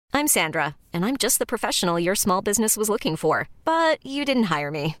I'm Sandra, and I'm just the professional your small business was looking for. But you didn't hire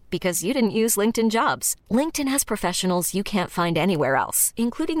me because you didn't use LinkedIn Jobs. LinkedIn has professionals you can't find anywhere else,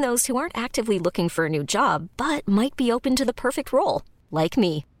 including those who aren't actively looking for a new job, but might be open to the perfect role, like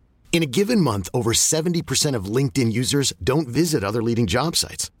me. In a given month, over 70% of LinkedIn users don't visit other leading job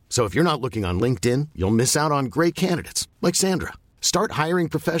sites. So if you're not looking on LinkedIn, you'll miss out on great candidates like Sandra. Start hiring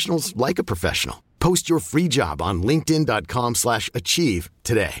professionals like a professional. Post your free job on linkedin.com/achieve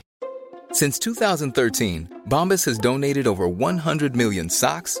today. Since 2013, Bombas has donated over 100 million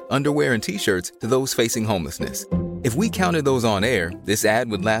socks, underwear, and T-shirts to those facing homelessness. If we counted those on air, this ad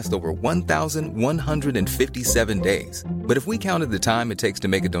would last over 1,157 days. But if we counted the time it takes to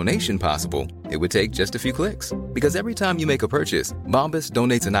make a donation possible, it would take just a few clicks. Because every time you make a purchase, Bombas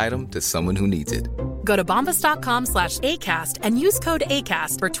donates an item to someone who needs it. Go to bombas.com/ACAST and use code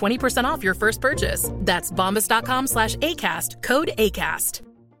ACAST for 20% off your first purchase. That's bombas.com/ACAST, code ACAST.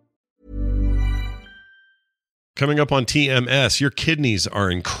 Coming up on TMS, your kidneys are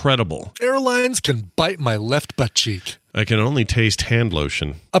incredible. Airlines can bite my left butt cheek. I can only taste hand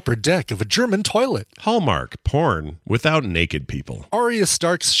lotion. Upper deck of a German toilet. Hallmark porn without naked people. Arya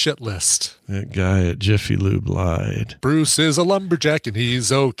Stark's shit list. That guy at Jiffy Lube lied. Bruce is a lumberjack and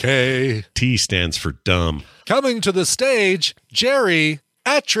he's okay. T stands for dumb. Coming to the stage, Jerry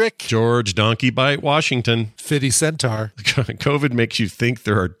Attrick. George Donkey Bite Washington. Fitty Centaur. COVID makes you think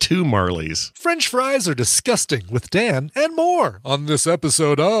there are two Marleys. French fries are disgusting with Dan and more on this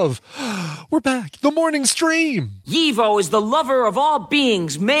episode of We're Back, The Morning Stream. Yivo is the lover of all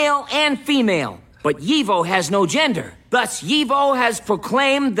beings, male and female. But Yivo has no gender. Thus, Yivo has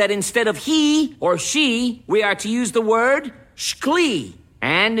proclaimed that instead of he or she, we are to use the word shkli.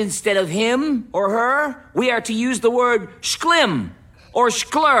 And instead of him or her, we are to use the word shklim. Or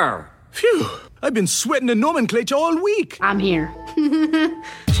shklur. Phew, I've been sweating the nomenclature all week. I'm here.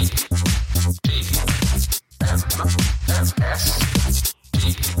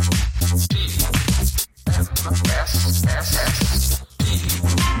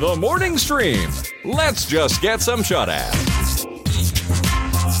 The Morning Stream. Let's just get some shut at.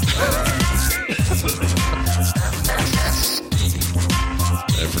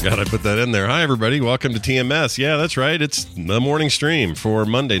 I forgot I put that in there. Hi, everybody. Welcome to TMS. Yeah, that's right. It's the morning stream for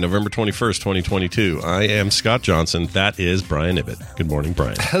Monday, November 21st, 2022. I am Scott Johnson. That is Brian Ibbett. Good morning,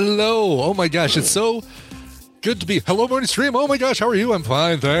 Brian. Hello. Oh, my gosh. It's so good to be. Hello, morning stream. Oh, my gosh. How are you? I'm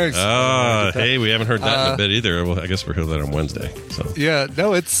fine. Thanks. Hey, we haven't heard that in a bit either. Well, I guess we'll hear that on Wednesday. So yeah,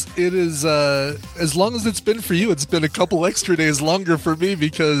 no, it is as long as it's been for you, it's been a couple extra days longer for me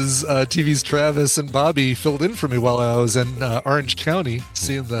because TV's Travis and Bobby filled in for me while I was in Orange County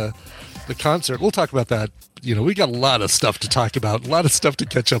seeing the concert. We'll talk about that. You know, we got a lot of stuff to talk about, a lot of stuff to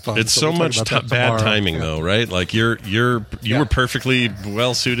catch up on. It's so much bad timing, though, right? Like you were perfectly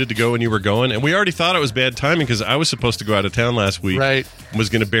well suited to go when you were going, and we already thought it was bad timing because I was supposed to go out of town last week. Right, was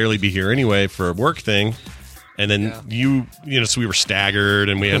going to barely be here anyway for a work thing, and then so we were staggered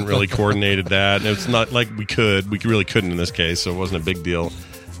and we hadn't really coordinated that. And it's not like we really couldn't in this case, so it wasn't a big deal.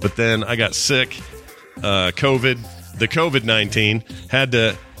 But then I got sick, the COVID-19 had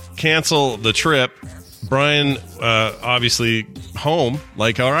to cancel the trip. Brian, obviously home,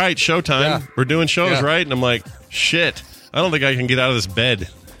 like, all right, showtime. Yeah. We're doing shows, right? And I'm like, shit, I don't think I can get out of this bed.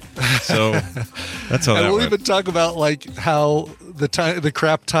 So that's how that we'll went. Even talk about like how the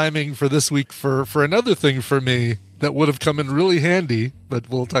crap timing for this week for another thing for me that would have come in really handy, but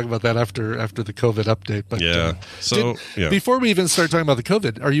we'll talk about that after the COVID update. But before we even start talking about the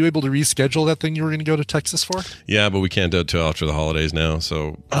COVID, are you able to reschedule that thing you were going to go to Texas for? Yeah, but we can't do it till after the holidays now.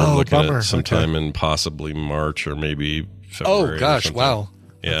 So we're looking at sometime in possibly March or maybe February. Oh gosh, wow.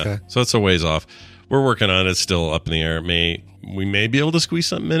 Yeah, okay. So it's a ways off. We're working on it. It's still up in the air. We may be able to squeeze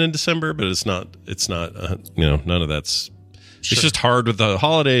something in December, but it's not. None of that's. Sure. It's just hard with the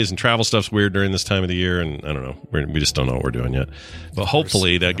holidays and travel stuff's weird during this time of the year, and I don't know. We just don't know what we're doing yet. But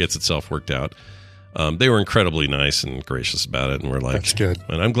hopefully that gets itself worked out. They were incredibly nice and gracious about it, and we're like, that's good.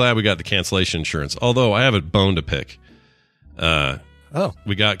 And I'm glad we got the cancellation insurance. Although I have a bone to pick.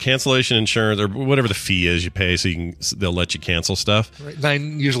 We got cancellation insurance or whatever the fee is you pay, so they'll let you cancel stuff. Right.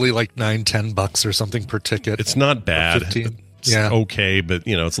 Usually like $9-10 or something per ticket. It's not bad. 15. It's okay, but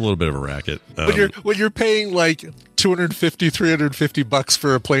it's a little bit of a racket. When you're paying like $250-350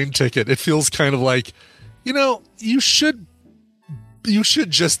 for a plane ticket, it feels kind of like, you should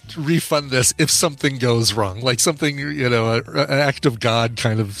just refund this if something goes wrong, like something, an act of God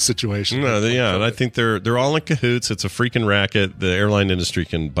kind of situation. No, and I think they're all in cahoots. It's a freaking racket. The airline industry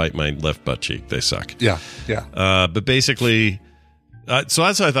can bite my left butt cheek. They suck. Yeah. But basically. So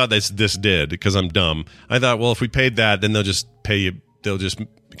that's what I thought this did, because I'm dumb. I thought, well, if we paid that, then they'll just pay you. They'll just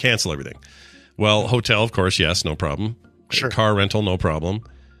cancel everything. Well, hotel, of course, yes, no problem. Sure. Car rental, no problem.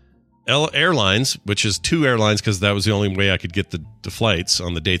 Airlines, which is 2 airlines because that was the only way I could get the flights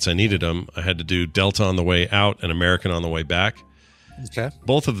on the dates I needed them. I had to do Delta on the way out and American on the way back. Okay.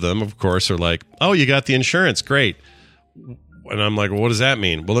 Both of them, of course, are like, oh, you got the insurance. Great. And I'm like, well, what does that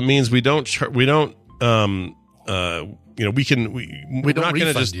mean? Well, it means we don't refund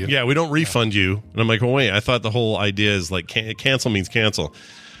you. Yeah, we don't refund you. And I'm like, well, wait, I thought the whole idea is like cancel means cancel.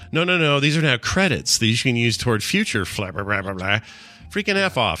 No. These are now credits that you can use toward future blah, blah, blah, blah, blah. Freaking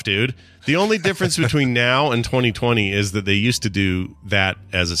F off, dude. The only difference between now and 2020 is that they used to do that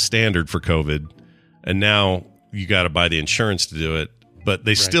as a standard for COVID. And now you got to buy the insurance to do it. But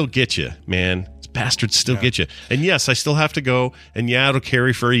they still get you, man. Bastards still get you. And yes, I still have to go. And yeah, it'll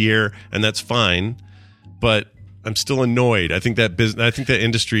carry for a year. And that's fine. But I'm still annoyed. I think that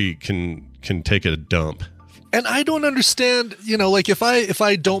industry can take a dump. And I don't understand, like if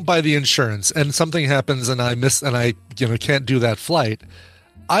I don't buy the insurance and something happens and I can't do that flight,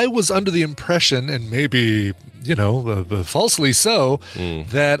 I was under the impression, and maybe, falsely so,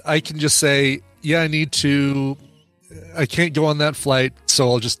 that I can just say, yeah, I can't go on that flight, so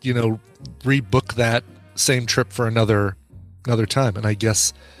I'll just, rebook that same trip for another time. And I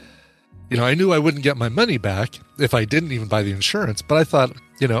guess, I knew I wouldn't get my money back if I didn't even buy the insurance, but I thought,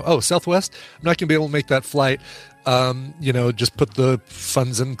 Southwest, I'm not going to be able to make that flight. Just put the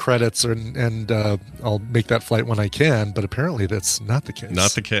funds in credits and I'll make that flight when I can. But apparently that's not the case.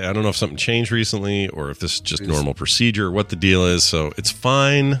 Not the case. I don't know if something changed recently or if this is just normal procedure or what the deal is. So it's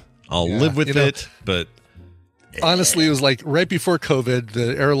fine. I'll live with it. But honestly, it was like right before COVID,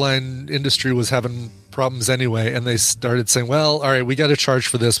 the airline industry was having problems anyway, and they started saying, well, all right, we got to charge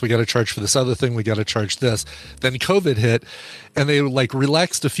for this, we got to charge for this other thing, we got to charge this. Then COVID hit, and they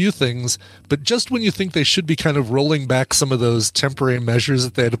relaxed a few things, but just when you think they should be kind of rolling back some of those temporary measures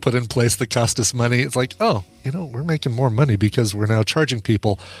that they had to put in place that cost us money, it's like, oh, we're making more money because we're now charging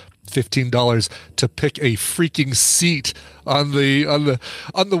people $15 to pick a freaking seat on the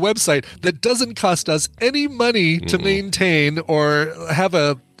website that doesn't cost us any money to maintain or have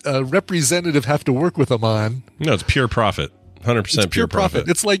a representative have to work with them on. No, it's pure profit. 100% pure profit.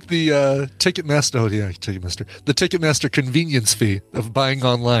 It's like the Ticketmaster. The Ticketmaster convenience fee of buying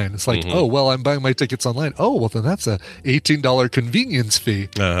online. It's like, oh, well, I'm buying my tickets online. Oh, well, then that's a $18 convenience fee.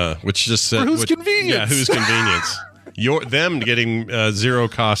 Which just for whose convenience? Yeah, whose convenience? Them getting zero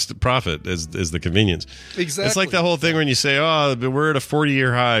cost profit is the convenience. Exactly. It's like the whole thing when you say, oh, we're at a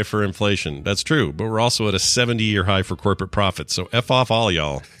 40-year high for inflation. That's true, but we're also at a 70-year high for corporate profit. So F off all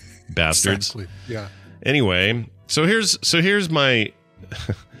y'all, bastards. Exactly. Yeah. Anyway, so here's my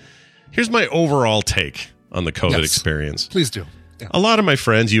overall take on the COVID experience. Please do. Yeah. A lot of my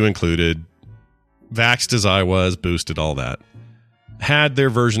friends, you included, vaxxed as I was, boosted, all that, had their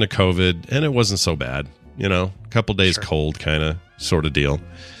version of COVID, and it wasn't so bad. A couple days cold kind of sort of deal.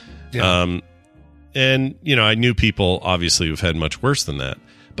 Yeah. And, I knew people obviously who've had much worse than that.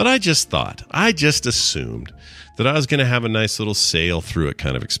 But I just assumed that I was going to have a nice little sail through it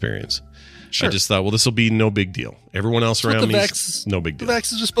kind of experience. Sure. I just thought, well, this will be no big deal. Everyone else around me, no big deal. The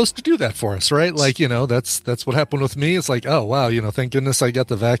vax is just supposed to do that for us, right? Like, that's what happened with me. It's like, oh, wow, thank goodness I got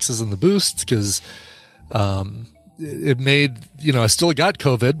the vaxes and the boosts because it made, I still got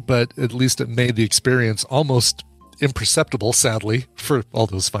COVID, but at least it made the experience almost imperceptible, sadly, for all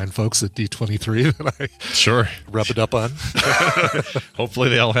those fine folks at D23 that I rub it up on. Hopefully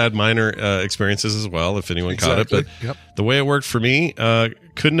they all had minor experiences as well, if anyone caught it. But the way it worked for me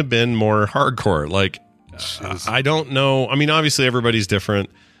couldn't have been more hardcore. Like, I don't know. I mean, obviously everybody's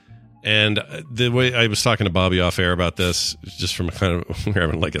different. And the way I was talking to Bobby off air about this, just from we're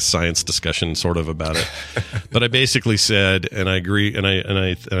having like a science discussion sort of about it. But I basically said, and I agree, and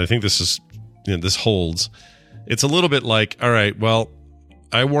I think this is, this holds. It's a little bit like, all right, well,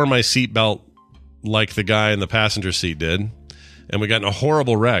 I wore my seatbelt like the guy in the passenger seat did, and we got in a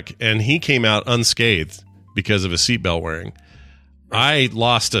horrible wreck, and he came out unscathed because of his seatbelt wearing. I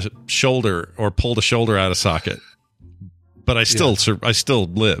lost a shoulder or pulled a shoulder out of socket, but I still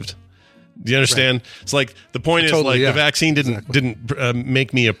lived. Do you understand? Right. It's like the point is the vaccine didn't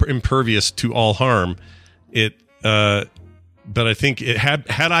make me impervious to all harm. But I think it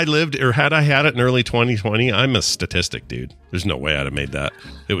had I lived or had I had it in early 2020, I'm a statistic, dude. There's no way I'd have made that.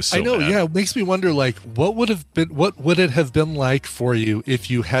 It was so I know, bad. Yeah, it makes me wonder what would it have been like for you if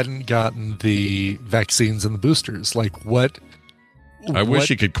you hadn't gotten the vaccines and the boosters? I wish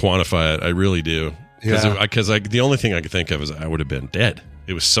you could quantify it. I really do. Because the only thing I could think of is I would have been dead.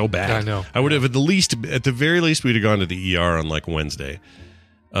 It was so bad. I know. I would have at the very least, we'd have gone to the ER on Wednesday,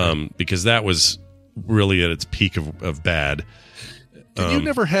 because that was really at its peak of bad. And you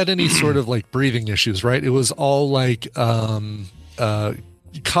never had any sort of like breathing issues, right? It was all like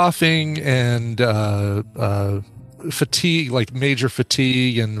coughing and fatigue, like major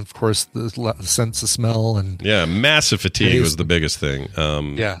fatigue, and of course the sense of smell and massive fatigue taste. was the biggest thing.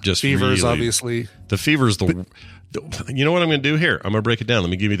 Just fevers, really, obviously. The fever's you know what I'm going to do here? I'm going to break it down. Let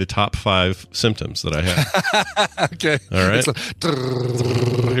me give you the top 5 symptoms that I have. Okay. All right.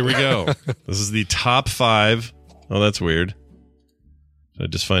 Here we go. This is the top 5. Oh, that's weird. Did I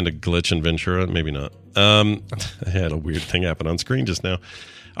just find a glitch in Ventura? Maybe not. I had a weird thing happen on screen just now.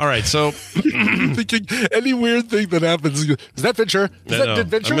 All right, so thinking any weird thing that happens, is that Ventura? Did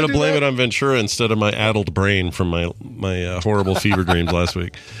Ventura I'm going to blame it on Ventura instead of my addled brain from my horrible fever dreams last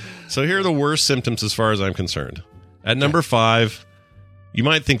week. So here are the worst symptoms as far as I'm concerned. At number 5, you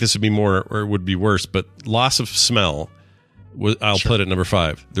might think this would be more or would be worse, but loss of smell. I'll put at number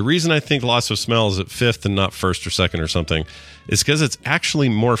 5. The reason I think loss of smell is at 5th and not 1st or 2nd or something is because it's actually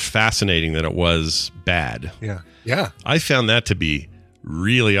more fascinating than it was bad. Yeah. I found that to be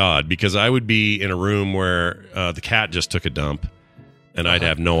really odd because I would be in a room where the cat just took a dump and I'd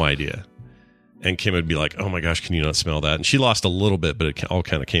have no idea. And Kim would be like, "Oh my gosh, can you not smell that?" And she lost a little bit, but it all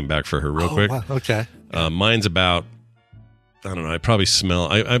kind of came back for her real quick. Wow. Okay. Mine's about, I don't know, I probably smell,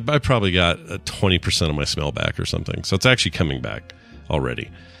 I probably got 20% of my smell back or something. So it's actually coming back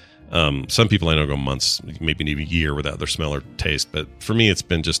already. Some people I know go months, maybe even a year without their smell or taste. But for me, it's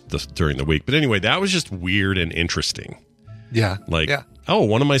been just during the week. But anyway, that was just weird and interesting. Yeah. Oh,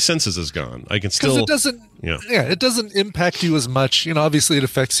 one of my senses is gone. I can still... Because it doesn't... Yeah, it doesn't impact you as much. Obviously it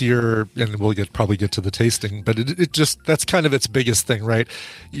affects your... And we'll probably get to the tasting, but it just... That's kind of its biggest thing, right?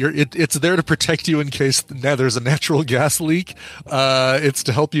 It's there to protect you in case now there's a natural gas leak. It's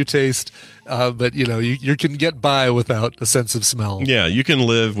to help you taste. But, you can get by without a sense of smell. Yeah, you can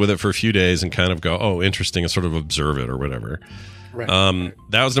live with it for a few days and kind of go, oh, interesting, and sort of observe it or whatever. Right.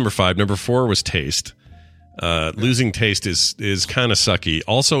 That was number 5. Number 4 was taste. Losing taste is kind of sucky.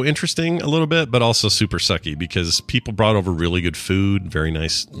 Also interesting a little bit, but also super sucky because people brought over really good food. Very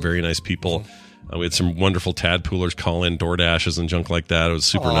nice people. We had some wonderful tadpoolers call in DoorDashes and junk like that. It was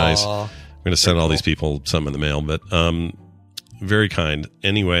super nice. I'm going to send all these people some in the mail, but very kind.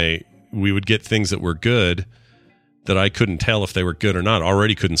 Anyway, we would get things that were good that I couldn't tell if they were good or not.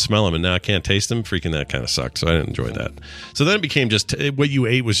 Already couldn't smell them, and now I can't taste them. Freaking that kind of sucked. So I didn't enjoy that. So then it became just what you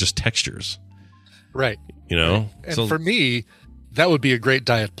ate was just textures. Right. Right. And so, for me, that would be a great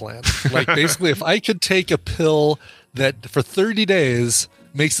diet plan. Like basically if I could take a pill that for 30 days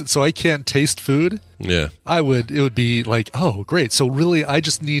makes it so I can't taste food, it would be like, oh, great. So really I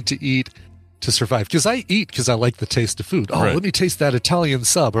just need to eat to survive. Because I eat because I like the taste of food. Oh, let me taste that Italian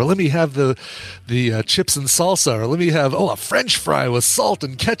sub, or let me have the chips and salsa, or let me have a French fry with salt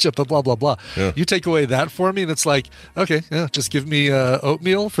and ketchup, and blah blah blah. Yeah. You take away that for me, and it's like, okay, just give me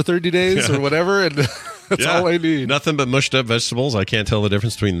oatmeal for 30 days or whatever, and that's all I need. Nothing but mushed up vegetables. I can't tell the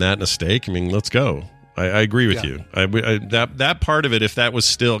difference between that and a steak. I mean, let's go. I agree with you. That part of it, if that was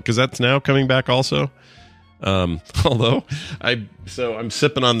still, because that's now coming back also. Although I'm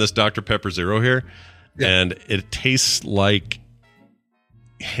sipping on this Dr. Pepper Zero here, and it tastes like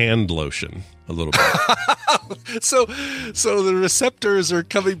hand lotion a little bit. so the receptors are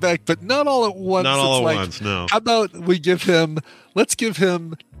coming back, but not all at once. Not all at once. No. How about let's give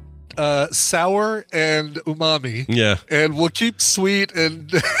him sour and umami. Yeah. And we'll keep sweet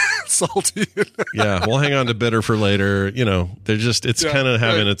and salty. Yeah, we'll hang on to bitter for later. It's kind of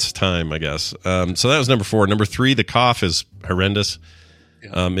having its time, I guess. So that was number 4. Number 3, the cough is horrendous.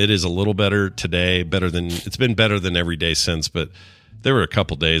 Yeah. It is a little better today, it's been better than every day since, but there were a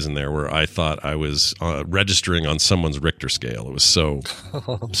couple days in there where I thought I was registering on someone's Richter scale. It was so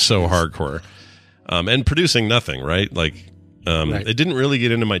hardcore. And producing nothing, right? Like, it didn't really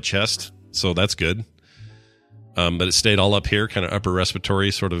get into my chest, so that's good. But it stayed all up here, kind of upper respiratory,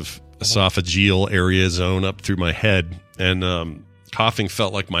 sort of esophageal area zone up through my head. And coughing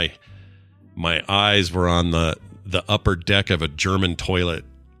felt like my eyes were on the upper deck of a German toilet,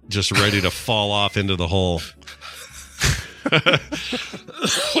 just ready to fall off into the hole.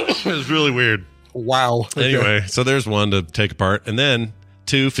 It was really weird. Wow. Anyway, so there's one to take apart. And then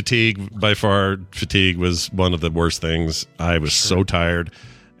 2, fatigue. By far, fatigue was one of the worst things. I was so tired.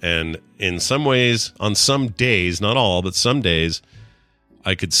 And in some ways, on some days, not all, but some days,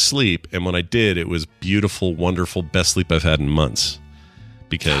 I could sleep. And when I did, it was beautiful, wonderful, best sleep I've had in months.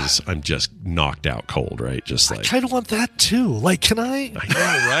 because I'm just knocked out cold, right? Just like I kind of want that too. Like, can I? I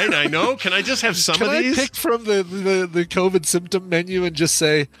know, right? I know. Can I just have some Can of these? I pick from the COVID symptom menu and just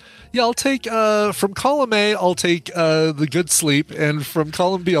say, yeah, I'll take from column A, I'll take the good sleep, and from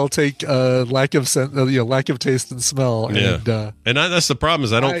column B, I'll take lack of taste and smell. Yeah. And that's the problem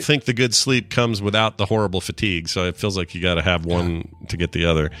is I don't think the good sleep comes without the horrible fatigue. So it feels like you got to have one to get the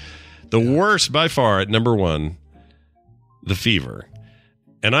other. The worst by far at number one, the fever.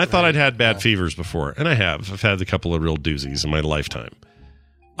 And I thought I'd had bad fevers before, and I have. I've had a couple of real doozies in my lifetime.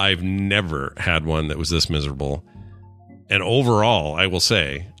 I've never had one that was this miserable. And overall, I will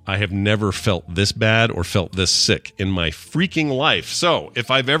say, I have never felt this bad or felt this sick in my freaking life. So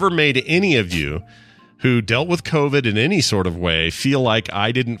if I've ever made any of you who dealt with COVID in any sort of way feel like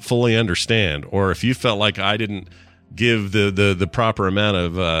I didn't fully understand, or if you felt like I didn't give the proper amount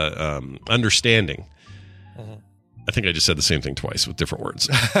of understanding, I think I just said the same thing twice with different words.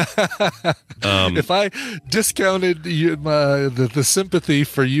 If I discounted the sympathy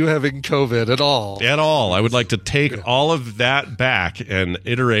for you having COVID at all, I would like to take all of that back and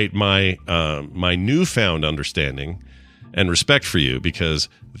iterate my my newfound understanding and respect for you, because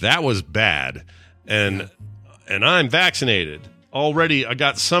that was bad, and I'm vaccinated already. I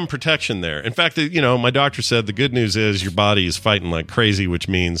got some protection there. In fact, my doctor said the good news is your body is fighting like crazy, which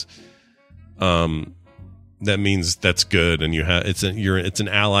means that means that's good, and it's an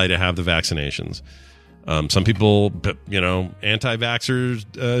ally to have the vaccinations. Some people,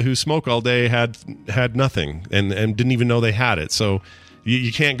 anti-vaxxers who smoke all day had nothing and didn't even know they had it. So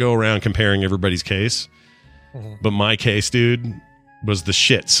you can't go around comparing everybody's case. But my case, dude, was the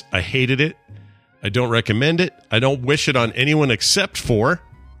shits. I hated it. I don't recommend it. I don't wish it on anyone except for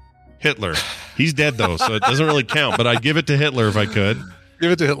Hitler. He's dead though, so it doesn't really count. But I'd give it to Hitler if I could.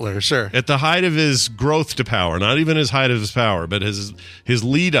 Give it to Hitler, sure. At the height of his growth to power, not even his height of his power, but his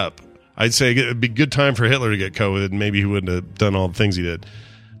lead up, I'd say it'd be a good time for Hitler to get COVID, and maybe he wouldn't have done all the things he did.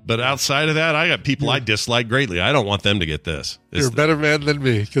 But outside of that, I got people I dislike greatly. I don't want them to get this. You're a better man than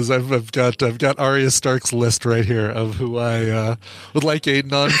me, because I've got Arya Stark's list right here of who I would like a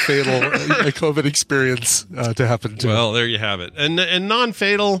non-fatal COVID experience to happen to. Well, there you have it. And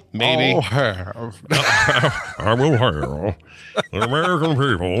non-fatal, maybe. I will have the American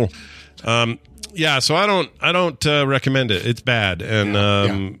people. So I don't recommend it. It's bad,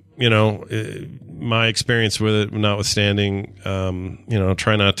 and my experience with it notwithstanding,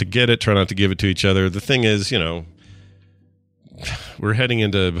 try not to get it, try not to give it to each other. The thing is, we're heading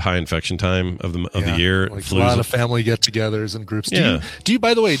into high infection time of the year. Like a lot of family get-togethers and groups. Do you,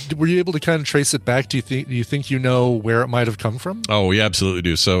 by the way, were you able to kind of trace it back? Do you think you know where it might have come from? Oh, we absolutely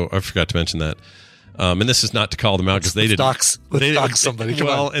do. So I forgot to mention that. And this is not to call them out because they didn't. Dox somebody.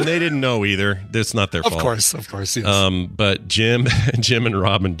 And they didn't know either. It's not their fault. Of course. Yes. But Jim and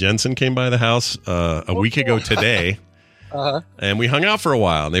Robin Jensen came by the house a week ago today, and we hung out for a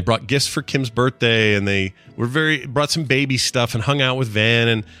while. And they brought gifts for Kim's birthday, and they brought some baby stuff and hung out with Van.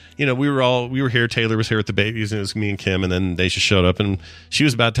 And we were here. Taylor was here with the babies, and it was me and Kim. And then they just showed up, and she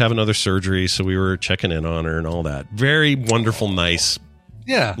was about to have another surgery, so we were checking in on her and all that. Very wonderful, nice.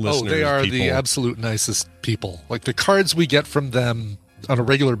 Yeah. They are people. The absolute nicest people. Like the cards we get from them on a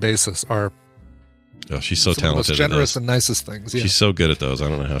regular basis are. Oh, she's so talented. The most generous and nicest things. Yeah. She's so good at those. I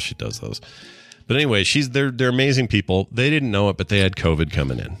don't know how she does those. But anyway, they're amazing people. They didn't know it, but they had COVID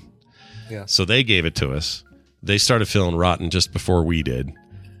coming in. Yeah. So they gave it to us. They started feeling rotten just before we did.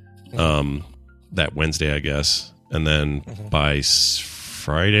 That Wednesday, I guess. And then by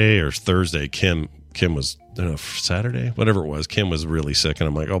Friday or Thursday, Kim was, Saturday, whatever it was, Kim was really sick, and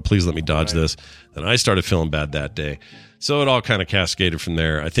I'm like, oh, please let me dodge this. And I started feeling bad that day. So it all kind of cascaded from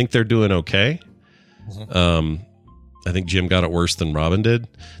there. I think they're doing okay. I think Jim got it worse than Robin did.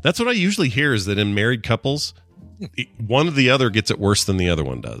 That's what I usually hear, is that in married couples, one or the other gets it worse than the other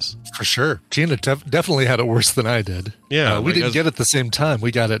one does. For sure. Gina definitely had it worse than I did. Yeah. We didn't get it at the same time.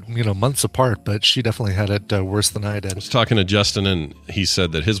 We got it, months apart, but she definitely had it worse than I did. I was talking to Justin, and he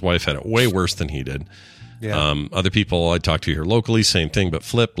said that his wife had it way worse than he did. Yeah. Other people I talked to here locally, same thing, but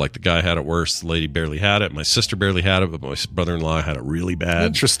flip. Like the guy had it worse. The lady barely had it. My sister barely had it, but my brother-in-law had it really bad.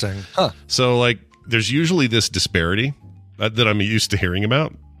 Interesting. Huh. So there's usually this disparity that I'm used to hearing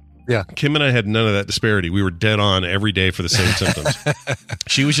about. Yeah. Kim and I had none of that disparity. We were dead on every day for the same symptoms.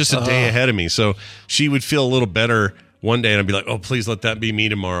 She was just a day ahead of me. So she would feel a little better one day, and I'd be like, oh, please let that be me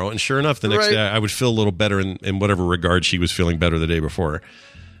tomorrow. And sure enough, the next day I would feel a little better in whatever regard she was feeling better the day before.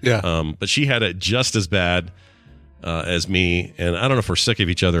 Yeah. But she had it just as bad as me. And I don't know if we're sick of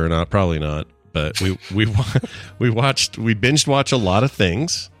each other or not. Probably not. But we binged watch a lot of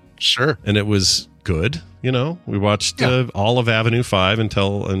things. Sure. And it was good. We watched all of Avenue 5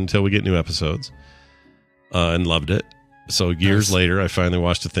 until we get new episodes, and loved it. So years later, I finally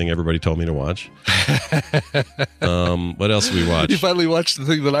watched the thing everybody told me to watch. What else did we watch? You finally watched the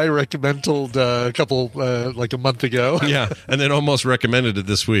thing that I recommended a month ago. Yeah, and then almost recommended it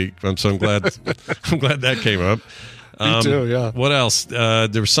this week. I'm glad that came up. Me too. Yeah. What else? There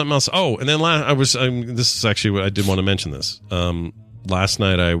was something else. Oh, and then this is actually what I did want to mention this. Last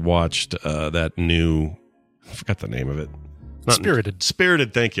night I watched that new. I forgot the name of it.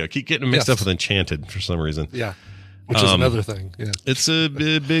 Spirited. Thank you. I keep getting mixed up with Enchanted for some reason. Yeah. Which is another thing. Yeah. It's a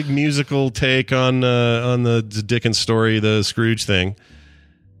big musical take on the Dickens story, the Scrooge thing.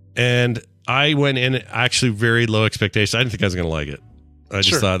 And I went in actually very low expectations. I didn't think I was going to like it. I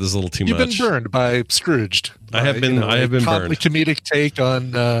just thought this is a little too much. You've been burned by Scrooged. I have been burned. Comedic take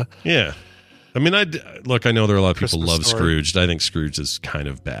on. Yeah. I mean, I know there are a lot of people who love Scrooged. I think Scrooge is kind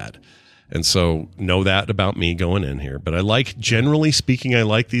of bad. And so know that about me going in here. But generally speaking, I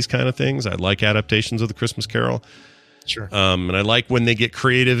like these kind of things. I like adaptations of the Christmas Carol. Sure. And I like when they get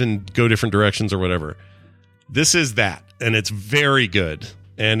creative and go different directions or whatever. This is that, and it's very good.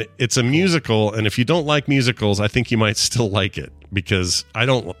 And it's a musical, and if you don't like musicals, I think you might still like it, because I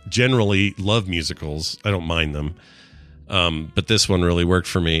don't generally love musicals. I don't mind them. But this one really worked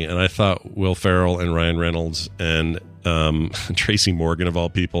for me, and I thought Will Ferrell and Ryan Reynolds and Tracy Morgan, of all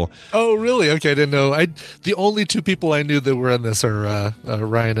people. Oh, really? Okay, I didn't know. The only two people I knew that were in this are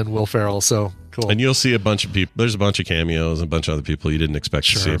Ryan and Will Ferrell, so cool. And you'll see a bunch of people. There's a bunch of cameos and a bunch of other people you didn't expect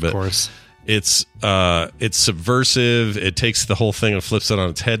to see. Of course. It's subversive. It takes the whole thing and flips it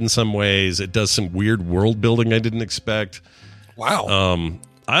on its head in some ways. It does some weird world building I didn't expect. Wow.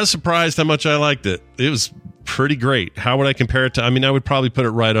 I was surprised how much I liked it. It was pretty great. How would I compare it to? I mean, I would probably put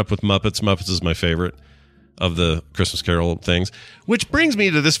it right up with Muppets. Muppets is my favorite of the Christmas Carol things, which brings me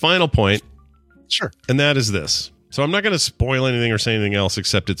to this final point. Sure. And that is this. So I'm not going to spoil anything or say anything else,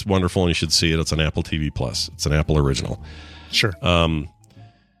 except it's wonderful and you should see it. It's on Apple TV Plus. It's an Apple original. Sure.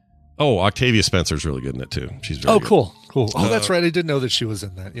 Octavia Spencer's really good in it too. She's very good. Cool. Oh, that's right. I didn't know that she was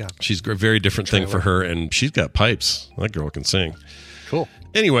in that. Yeah. She's a very different thing for her, and she's got pipes. That girl can sing. Cool.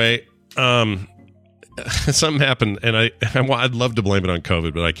 Anyway, something happened, and I'd love to blame it on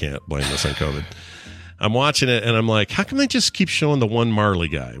COVID, but I can't blame this on COVID. I'm watching it, and I'm like, how come they just keep showing the one Marley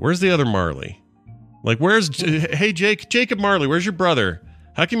guy? Where's the other Marley? Like, hey, Jacob Marley, where's your brother?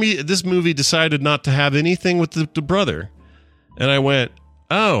 How come this movie decided not to have anything with the brother? And I went,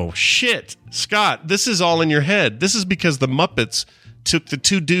 oh, shit, Scott, this is all in your head. This is because the Muppets took the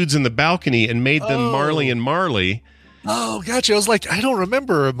two dudes in the balcony and made them Marley and Marley. Oh, gotcha. I was like, I don't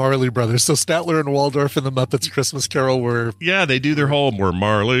remember Marley Brothers. So Statler and Waldorf and the Muppets Christmas Carol were... Yeah, they do their whole, we're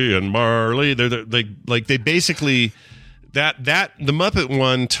Marley and Marley. They basically... The Muppet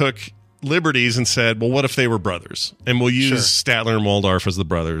one took liberties and said, well, what if they were brothers? And we'll use Statler and Waldorf as the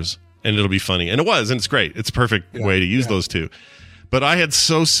brothers, and it'll be funny. And it was, and it's great. It's a perfect way to use those two. But I had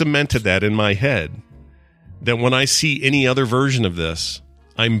so cemented that in my head that when I see any other version of this,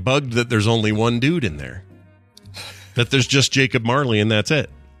 I'm bugged that there's only one dude in there. That there's just Jacob Marley and that's it.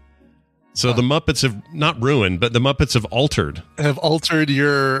 So the Muppets have not ruined, but the Muppets have altered. Have altered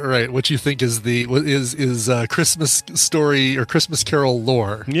your what you think is Christmas story or Christmas Carol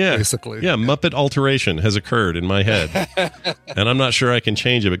lore. Yeah, basically. Yeah, Muppet alteration has occurred in my head, and I'm not sure I can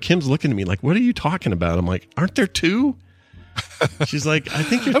change it. But Kim's looking at me like, "What are you talking about?" I'm like, "Aren't there two?" She's like, I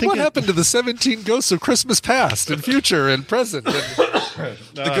think you're thinking... What happened to the 17 ghosts of Christmas past and future and present? And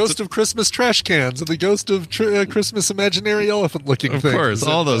the ghost of Christmas trash cans and the ghost of Christmas imaginary elephant looking things. Of course,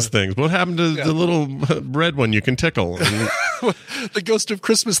 all those things. What happened to the little red one you can tickle? The ghost of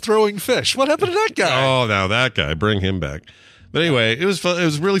Christmas throwing fish. What happened to that guy? Oh, now that guy. Bring him back. But anyway, it was fun. It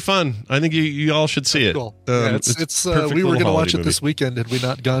was really fun. I think you all should see it. Cool. We were going to watch it this weekend had we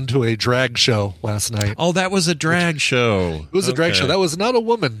not gone to a drag show last night. Oh, that was a drag show. It was a drag show. That was not a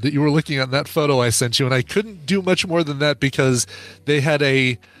woman that you were looking at in that photo I sent you, and I couldn't do much more than that because they had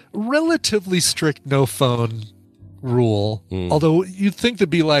a relatively strict no phone rule. Although you'd think to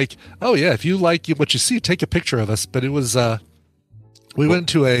be like, oh yeah, if you like what you see, take a picture of us. But it was we went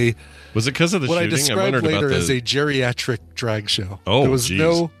to a... Was it because of the what shooting? I described later as a geriatric drag show. Oh,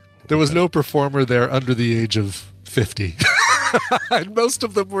 there was no performer there under the age of 50. And most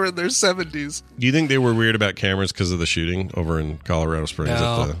of them were in their 70s. Do you think they were weird about cameras because of the shooting over in Colorado Springs?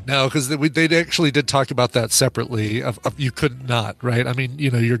 No, because they actually did talk about that separately. You could not, right? I mean,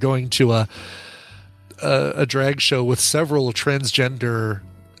 you're going to a drag show with several transgender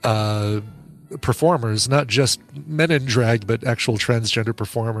performers, not just men in drag, but actual transgender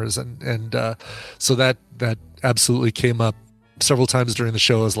performers, and so that absolutely came up several times during the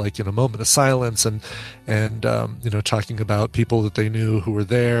show as like, moment of silence and talking about people that they knew who were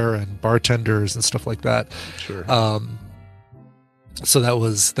there and bartenders and stuff like that. Sure. So that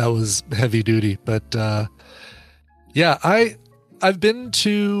was heavy duty, but I've been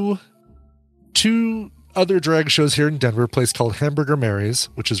to 2 other drag shows here in Denver, a place called Hamburger Mary's,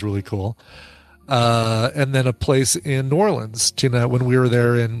 which is really cool. And then a place in New Orleans, Tina, when we were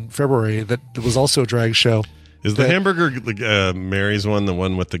there in February, that was also a drag show. Is the Hamburger Mary's one the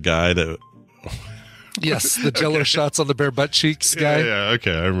one with the guy that... Yes, the Jello shots on the bare butt cheeks guy. Yeah,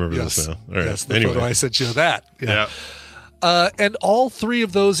 okay, I remember this now. All right. Yes, the photo I sent you of that. Yeah. And all 3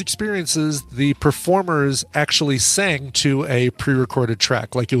 of those experiences, the performers actually sang to a pre-recorded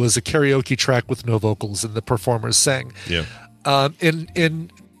track. Like it was a karaoke track with no vocals, and the performers sang. Yeah.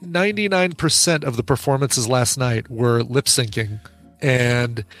 In 99% of the performances last night were lip syncing,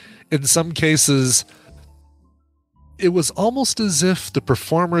 and in some cases, it was almost as if the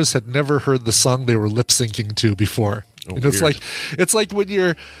performers had never heard the song they were lip syncing to before. Oh, and it's like when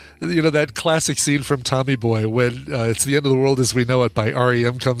you're, that classic scene from Tommy Boy when It's the End of the World as We Know It by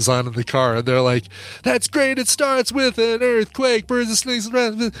REM comes on in the car, and they're like, that's great, it starts with an earthquake, birds and snakes,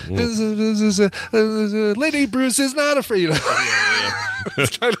 Lady Bruce is not afraid.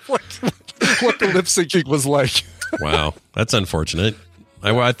 It's kind of like what the lip syncing was like. Wow, that's unfortunate.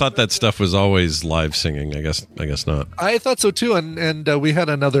 I thought that stuff was always live singing. I guess not. I thought so too, and we had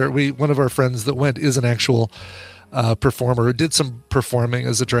one of our friends that went is an actual performer who did some performing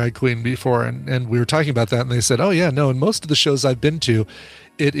as a drag queen before, and we were talking about that, and they said, oh yeah, no, in most of the shows I've been to,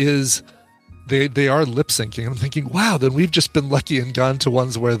 it is they are lip syncing. I'm thinking, wow, then we've just been lucky and gone to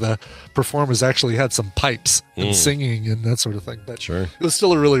ones where the performers actually had some pipes and singing and that sort of thing. But sure, it was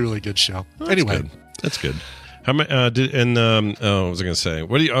still a really, really good show. Anyway, that's good. How many? What was I going to say?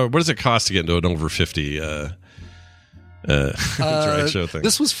 What does it cost to get into an over 50 drag show thing?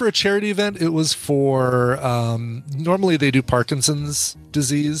 This was for a charity event. It was for normally they do Parkinson's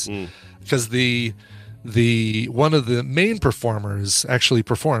disease because the one of the main performers actually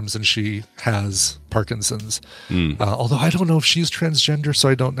performs and she has Parkinson's. Although I don't know if she's transgender, so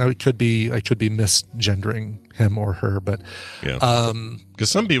I don't know. I could be misgendering him or her, but yeah, because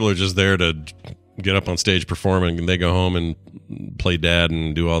some people are just there to get up on stage performing and they go home and play dad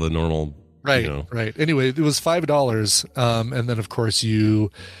and do all the normal right. Anyway, it was $5, and then of course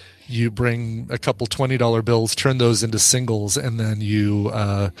you bring a couple $20 bills, turn those into singles, and then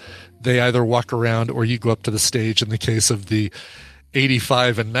they either walk around or you go up to the stage. In the case of the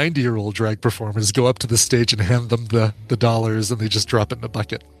 85 and 90-year-old drag performers, go up to the stage and hand them the dollars, and they just drop it in a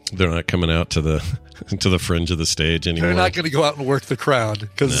bucket. They're not coming out to the fringe of the stage anymore. They're not going to go out and work the crowd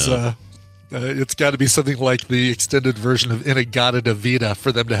because it's got to be something like the extended version of Inagata Vita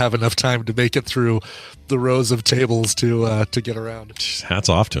for them to have enough time to make it through the rows of tables to get around. Hats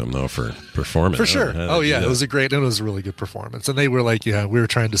off to them though for performing. For sure. It was it was a really good performance. And they were like, we were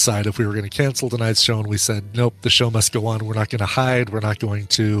trying to decide if we were going to cancel tonight's show, and we said, nope, the show must go on. We're not going to hide. We're not going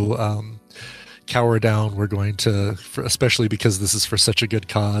to cower down. We're going to, especially because this is for such a good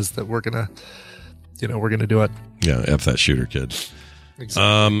cause, that we're gonna do it. Yeah, F that shooter kid.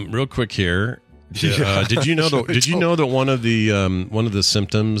 Exactly. Real quick here. Did you know that one of the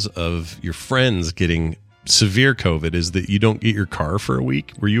symptoms of your friends getting severe COVID is that you don't get your car for a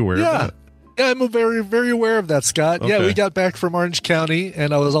week? Were you aware of that? Yeah, I'm very, very aware of that, Scott. Okay. Yeah, we got back from Orange County,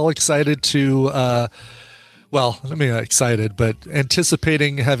 and I was all excited but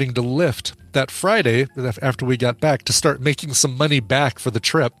anticipating having to lift that Friday after we got back to start making some money back for the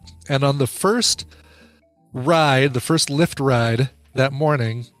trip. And on the first lift ride that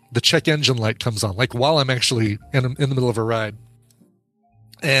morning, the check engine light comes on, like while I'm actually in the middle of a ride.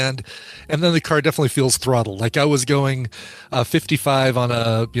 And then the car definitely feels throttled. Like I was going 55 on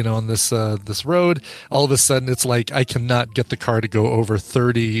on this road. All of a sudden it's like I cannot get the car to go over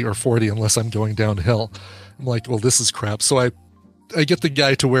 30 or 40 unless I'm going downhill. I'm like, well, this is crap. So I get the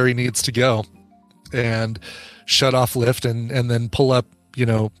guy to where he needs to go and shut off lift and then pull up,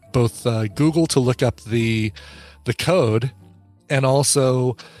 both Google to look up the code, and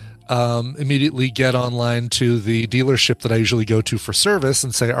also immediately get online to the dealership that I usually go to for service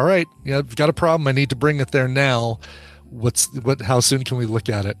and say, all right, I've got a problem. I need to bring it there now. How soon can we look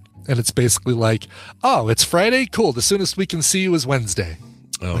at it? And it's basically like, oh, it's Friday? Cool. The soonest we can see you is Wednesday.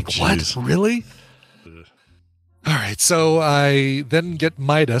 Oh, like, geez. What? Really? All right. So I then get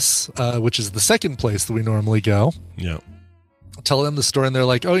Midas, which is the second place that we normally go. Yeah. Tell them the story, and they're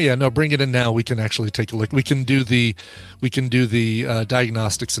like, "Oh yeah, no, bring it in now. We can actually take a look. We can do the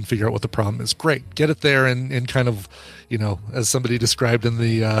diagnostics and figure out what the problem is." Great, get it there in kind of, as somebody described in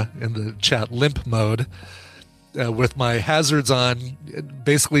the chat, limp mode. with my hazards on,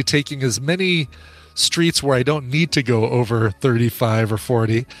 basically taking as many streets where I don't need to go over 35 or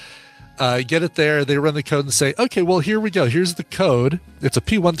 40. Get it there. They run the code and say, okay, well, here we go. Here's the code. It's a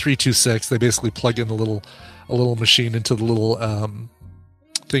P1326. They basically plug in a little machine into the little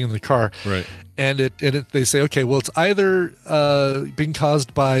thing in the car. Right. And they say, okay, well, it's either being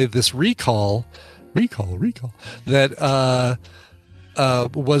caused by this recall that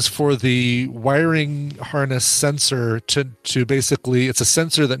was for the wiring harness sensor to basically, it's a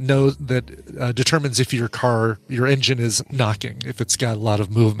sensor that determines if your engine is knocking, if it's got a lot of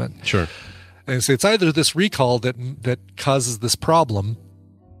movement. Sure. And so it's either this recall that causes this problem,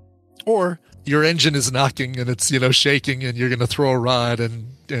 or your engine is knocking and it's shaking and you're going to throw a rod and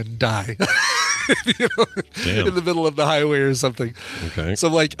die. In the middle of the highway or something. Okay. So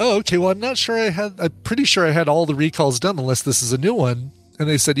I'm like, oh, okay, well, I'm pretty sure I had all the recalls done unless this is a new one. And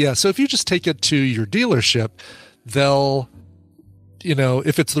they said, yeah, so if you just take it to your dealership, they'll,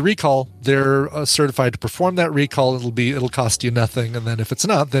 if it's the recall, they're certified to perform that recall. It'll cost you nothing. And then if it's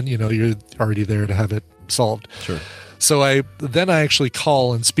not, then, you're already there to have it solved. Sure. So I actually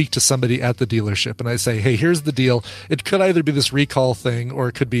call and speak to somebody at the dealership, and I say, hey, here's the deal. It could either be this recall thing or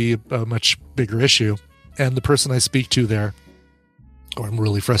it could be a much bigger issue. And the person I speak to there, or I'm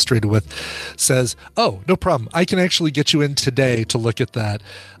really frustrated with, says, oh, no problem. I can actually get you in today to look at that.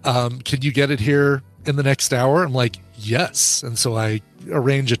 Can you get it here in the next hour? I'm like, yes. And so I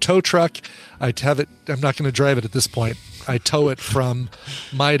arrange a tow truck. I have it. I'm not going to drive it at this point. I tow it from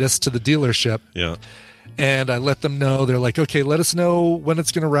Midas to the dealership. Yeah. And I let them know. They're like, okay, let us know when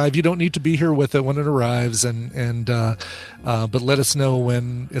it's going to arrive. You don't need to be here with it when it arrives, but let us know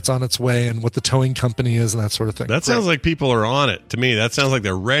when it's on its way and what the towing company is and that sort of thing. That sounds like people are on it to me. That sounds like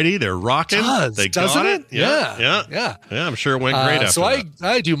they're ready. They're rocking. They got it. Yeah. I'm sure it went great after that. So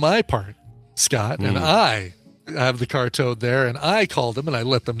I do my part, Scott, and I have the car towed there, and I call them and I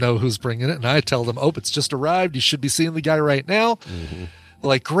let them know who's bringing it, and I tell them, oh, it's just arrived. You should be seeing the guy right now. Mm-hmm.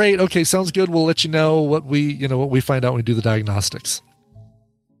 Like, great. Okay, sounds good. We'll let you know what we find out when we do the diagnostics.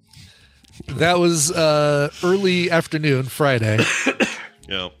 That was early afternoon, Friday.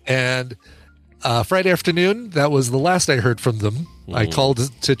 Yeah. And Friday afternoon, that was the last I heard from them. I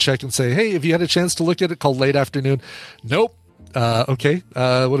called to check and say, hey, have you had a chance to look at it? Called late afternoon. Nope. Okay.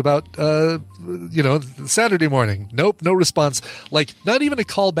 What about, Saturday morning? Nope. No response. Like, not even a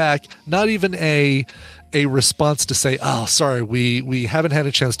call back, not even a response to say, oh, sorry, we haven't had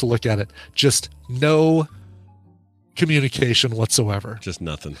a chance to look at it. Just no communication whatsoever. Just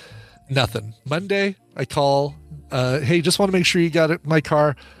nothing. Monday, I call, hey, just want to make sure you got it, my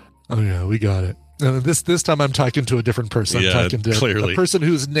car. Oh yeah, we got it. And this time I'm talking to a different person. I'm talking to a person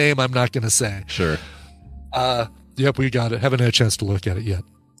whose name I'm not going to say. Sure. Yep, we got it. Haven't had a chance to look at it yet.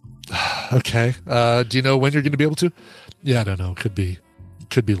 Okay. Do you know when you're going to be able to? Yeah, I don't know. Could be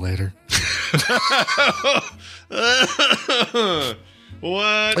later.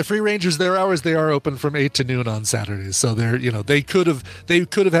 What? The Free Rangers, their hours, they are open from 8 to noon on Saturdays. So they could have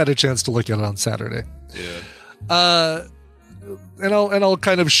had a chance to look at it on Saturday. Yeah. And I'll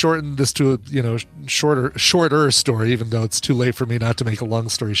kind of shorten this to a shorter story, even though it's too late for me not to make a long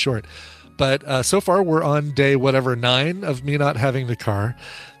story short. But so far we're on day 9 of me not having the car.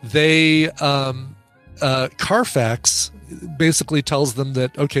 They Carfax basically tells them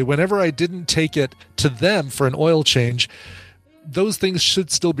that, okay, whenever I didn't take it to them for an oil change, those things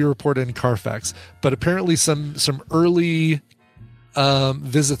should still be reported in Carfax. But apparently some early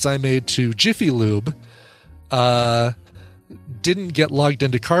visits I made to Jiffy Lube didn't get logged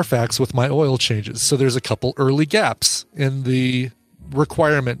into Carfax with my oil changes. So there's a couple early gaps in the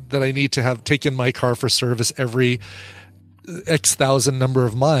requirement that I need to have taken my car for service every X thousand number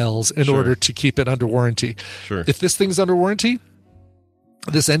of miles in order to keep it under warranty. Sure. If this thing's under warranty,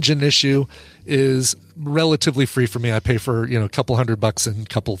 this engine issue is relatively free for me. I pay for, a couple $100 and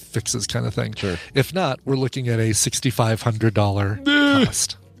couple fixes kind of thing. Sure. If not, we're looking at a $6,500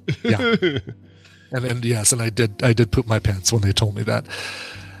 cost. Yeah. And then, yes, and I did poop my pants when they told me that.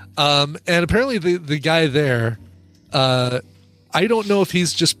 And apparently the guy there, I don't know if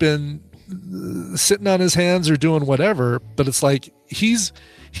he's just been sitting on his hands or doing whatever, but it's like he's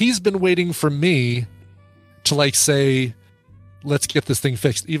been waiting for me to say, let's get this thing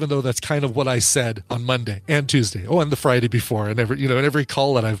fixed, even though that's kind of what I said on Monday and Tuesday. Oh, and the Friday before, and every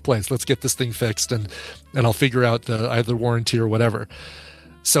call that I've placed, let's get this thing fixed and I'll figure out either warranty or whatever.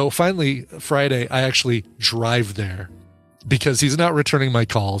 So finally, Friday, I actually drive there because he's not returning my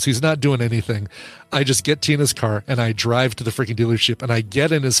calls. He's not doing anything. I just get Tina's car and I drive to the freaking dealership and I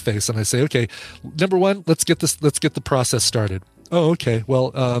get in his face and I say, okay, number one, let's get the process started. Oh, okay.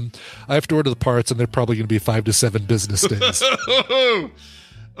 Well, I have to order the parts, and they're probably going to be 5 to 7 business days.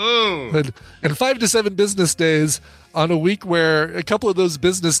 And 5 to 7 business days on a week where a couple of those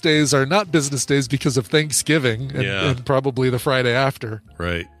business days are not business days because of Thanksgiving and probably the Friday after.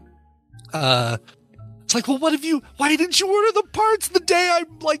 Right. It's like, well, why didn't you order the parts the day I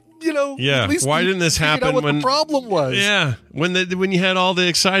Yeah. At least why didn't this happen out what when the problem was? Yeah. When you had all the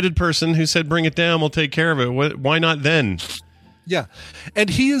excited person who said, bring it down, we'll take care of it. Why not then? Yeah. And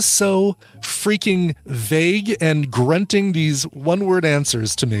he is so freaking vague and grunting these one-word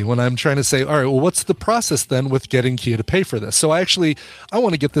answers to me when I'm trying to say, all right, well, what's the process then with getting Kia to pay for this? So I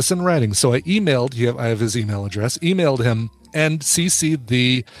want to get this in writing. So I I have his email address, emailed him and CC'd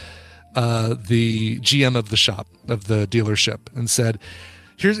the GM of the shop, of the dealership, and said,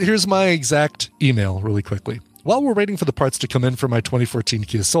 here's my exact email really quickly. While we're waiting for the parts to come in for my 2014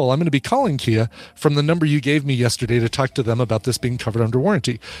 Kia Soul, I'm going to be calling Kia from the number you gave me yesterday to talk to them about this being covered under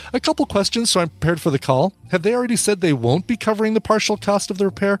warranty. A couple questions, so I'm prepared for the call. Have they already said they won't be covering the partial cost of the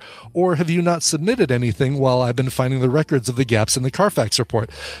repair, or have you not submitted anything while I've been finding the records of the gaps in the Carfax report?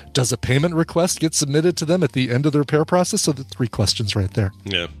 Does a payment request get submitted to them at the end of the repair process? So the 3 questions right there.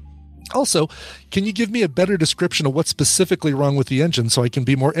 Yeah. Also, can you give me a better description of what's specifically wrong with the engine so I can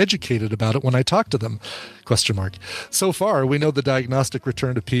be more educated about it when I talk to them? ? So far, we know the diagnostic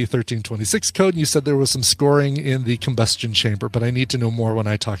returned a P1326 code, and you said there was some scoring in the combustion chamber, but I need to know more when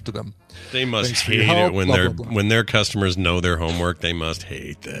I talk to them. They must hate it when their customers know their homework. They must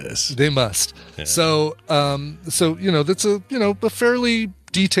hate this. They must. Yeah. So that's a fairly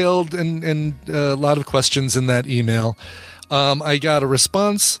detailed and a lot of questions in that email. I got a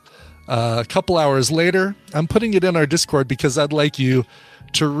response. A couple hours later, I'm putting it in our Discord because I'd like you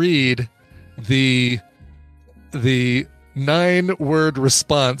to read the 9-word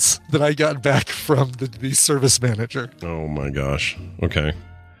response that I got back from the service manager. Oh my gosh. Okay.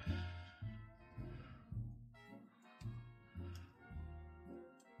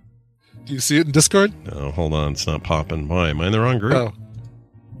 Do you see it in Discord? No, hold on. It's not popping. Why? Am I in the wrong group? Oh.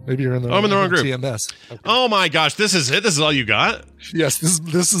 Maybe you're in the I'm in the wrong group. TMS. Okay. Oh my gosh, this is it. This is all you got? Yes,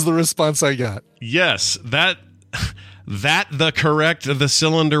 this is the response I got. Yes, the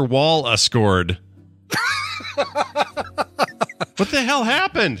cylinder wall scored. What the hell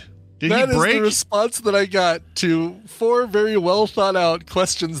happened? Did that he break? Is the response that I got to 4 very well thought out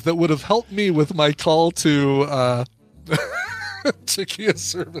questions that would have helped me with my call to to Kia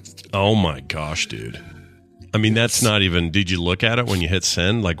service. Oh my gosh, dude. I mean, that's not even. Did you look at it when you hit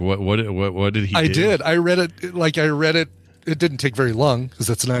send? Like, what did he do? I did. I read it. It didn't take very long because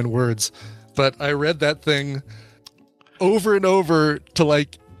that's 9 words, but I read that thing over and over to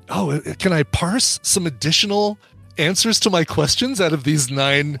can I parse some additional answers to my questions out of these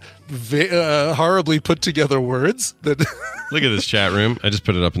 9 horribly put together words? That Look at this chat room. I just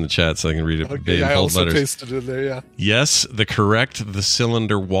put it up in the chat so I can read it. Okay, I also pasted it in there. Yeah. Yes, the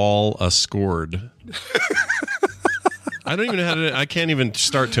cylinder wall scored. I don't even know how to. I can't even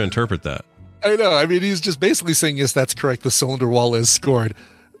start to interpret that. I know. I mean, he's just basically saying, yes, that's correct. The cylinder wall is scored.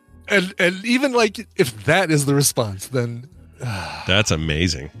 And even if that is the response, then that's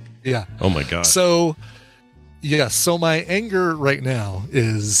amazing. Yeah. Oh my God. So so my anger right now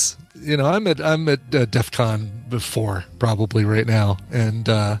is, I'm at DEF CON before probably right now. And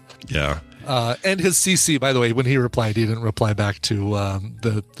and his CC, by the way, when he replied, he didn't reply back to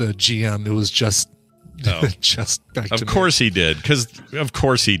the GM. It was just just back to me. Of course he did, because of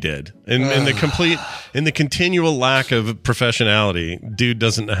course he did. In the continual lack of professionality, dude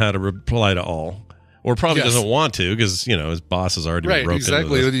doesn't know how to reply to all, or probably doesn't want to, because his boss has already been roped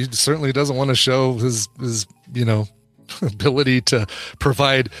exactly. into this. He certainly doesn't want to show his ability to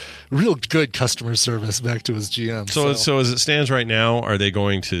provide real good customer service back to his GM. So as it stands right now, are they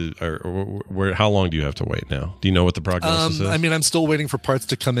going to, or how long do you have to wait now? Do you know what the prognosis is? I mean, I'm still waiting for parts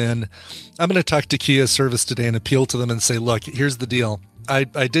to come in. I'm going to talk to Kia service today and appeal to them and say, look, here's the deal. I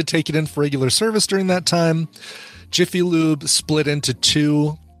did take it in for regular service during that time. Jiffy Lube split into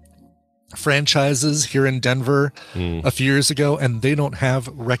 2 franchises here in Denver a few years ago, and they don't have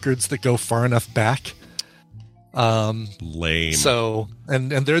records that go far enough back. Lame. So,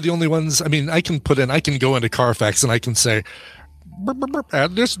 and they're the only ones. I mean, I can go into Carfax and I can say,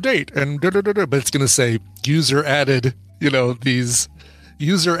 add this date, and but it's going to say user added, these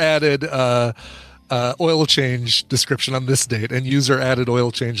user added, oil change description on this date and user added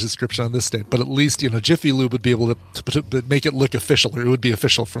oil change description on this date. But at least, Jiffy Lube would be able to make it look official, or it would be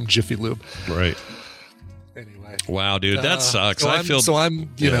official from Jiffy Lube. Right. Anyway. Wow, dude, that sucks. And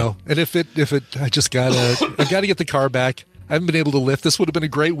if it, I just gotta get the car back. I haven't been able to lift. This would have been a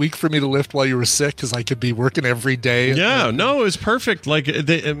great week for me to lift while you were sick because I could be working every day. Yeah, no, it was perfect. Like,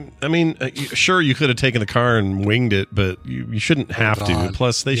 sure, you could have taken the car and winged it, but you shouldn't have to.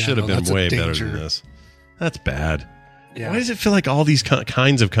 Plus, they should have been way better than this. That's bad. Yeah. Why does it feel like all these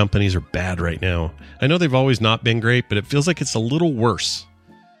kinds of companies are bad right now? I know they've always not been great, but it feels like it's a little worse.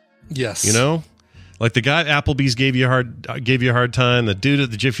 Yes. You know? Like the guy at Applebee's gave you a hard time. The dude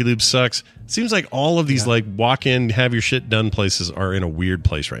at the Jiffy Lube sucks. It seems like all of these like walk in, have your shit done places are in a weird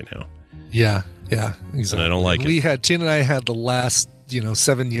place right now. Yeah, exactly. And I don't like it. Tina and I had the last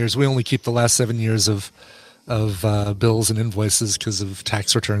 7 years. We only keep the last 7 years of bills and invoices because of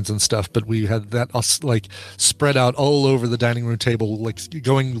tax returns and stuff, but we had that like spread out all over the dining room table, like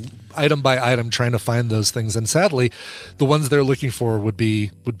going item by item trying to find those things, and sadly the ones they're looking for would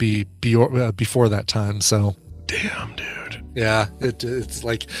be before that time. So damn, dude. Yeah, it's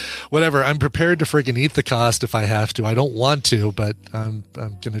like whatever. I'm prepared to freaking eat the cost if I have to. I don't want to, but I'm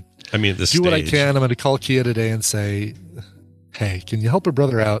gonna do what I can. I'm gonna call Kia today and say, hey, can you help a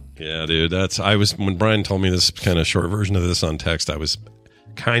brother out? Yeah, dude. When Brian told me this kind of short version of this on text, I was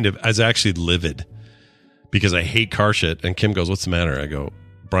actually livid because I hate car shit. And Kim goes, what's the matter? I go,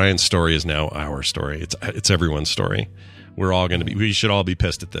 Brian's story is now our story. It's everyone's story. We should all be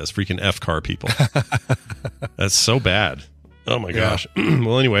pissed at this. Freaking F car people. That's so bad. Oh my gosh.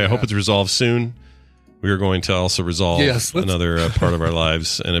 Well, anyway, I hope it's resolved soon. We are going to also resolve another part of our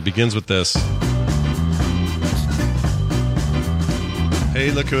lives. And it begins with this.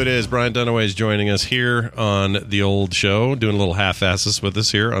 Hey, look who it is. Brian Dunaway is joining us here on the old show, doing a little half-asses with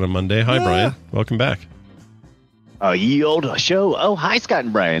us here on a Monday. Hi, Brian. Welcome back. Ye old show. Oh, hi, Scott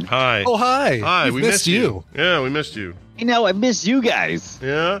and Brian. Hi. Oh, hi. Hi. We missed you. Yeah, we missed you. I missed you guys.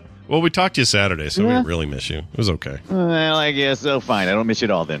 Yeah? Well, we talked to you Saturday, so we didn't really miss you. It was okay. Well, I guess so. Fine. I don't miss you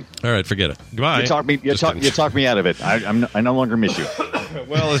at all then. All right, forget it. Goodbye. You talk me out of it. I no longer miss you.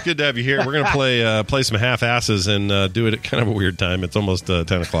 Well, it's good to have you here. We're going to play some half-asses and do it at kind of a weird time. It's almost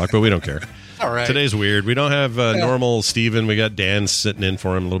 10 o'clock, but we don't care. All right. Today's weird. We don't have normal Steven. We got Dan sitting in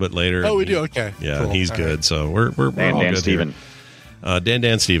for him a little bit later. Oh, we do? Okay. Yeah, cool. And he's good. Right. So we're all Dan good Steven. Here.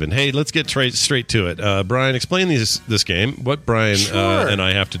 Dan Steven. Hey, let's get straight to it. Brian, explain this game, what Brian and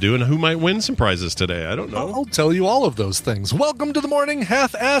I have to do, and who might win some prizes today. I don't know. I'll tell you all of those things. Welcome to the Morning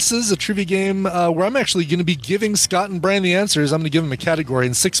Half-Asses, a trivia game where I'm actually going to be giving Scott and Brian the answers. I'm going to give them a category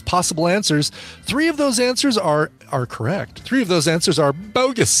and 6 possible answers. 3 of those answers are correct. 3 of those answers are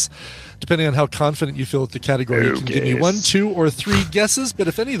bogus. Depending on how confident you feel with the category, you can give me 1, 2, or 3 guesses, but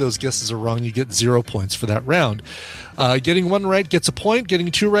if any of those guesses are wrong, you get 0 points for that round. Getting 1 right gets a point,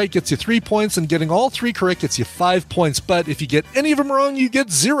 getting 2 right gets you 3 points, and getting all 3 correct gets you 5 points. But if you get any of them wrong, you get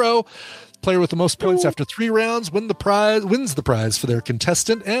 0. Player with the most points after 3 rounds wins the prize for their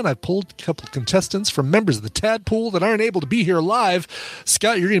contestant. And I pulled a couple contestants from members of the Tadpool that aren't able to be here live.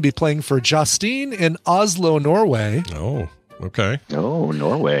 Scott, you're going to be playing for Justine in Oslo, Norway. Oh. Okay. Oh,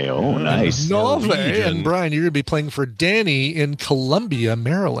 Norway. Oh, nice. Norway. And Brian, you're going to be playing for Danny in Columbia,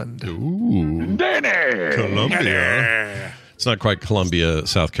 Maryland. Ooh. Danny! Columbia. It's not quite Columbia,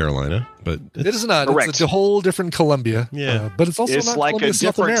 South Carolina, but it is not. Correct. It's a whole different Columbia. Yeah. But it's also not like Columbia, a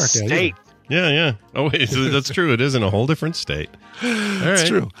South different America. state. Yeah. Oh, wait, that's true. It is in a whole different state. All right. It's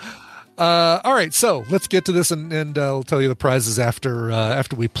true. All right, so let's get to this, and I'll tell you the prizes after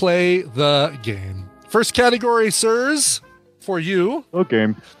we play the game. First category, sirs. For you.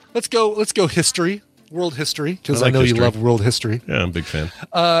 Okay. Let's go history, world history, because I know you love world history. Yeah, I'm a big fan.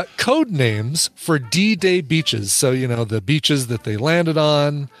 Code names for D-Day beaches. So, the beaches that they landed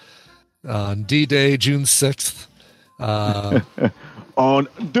on D-Day, June 6th. On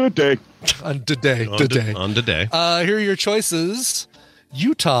D-Day. On D-Day. On D-Day. Here are your choices.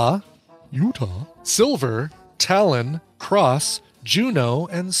 Utah, Silver, Talon, Cross, Juno,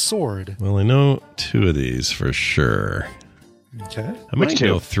 and Sword. Well, I know 2 of these for sure. Okay. I might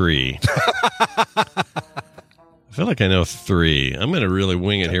go 3. I feel like I know 3. I'm going to really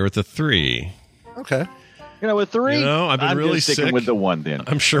wing it here with the 3. Okay. With 3? I've been really sticking sick. with the 1 then.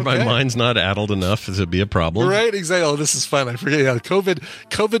 I'm sure my mind's not addled enough to be a problem. Right, exactly. Oh, this is fun. I forget. Yeah,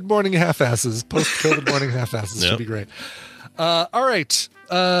 COVID morning half-asses, post-COVID morning half-asses should be great. All right.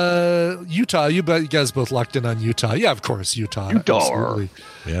 Utah, you guys both locked in on Utah. Yeah, of course, Utah. Absolutely.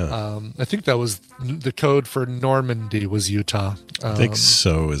 Yeah. I think that was the code for Normandy was Utah. I think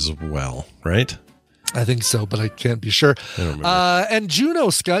so as well, right? I think so, but I can't be sure. I don't remember. And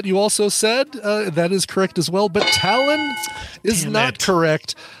Juno, Scott, you also said that is correct as well, but Talon is not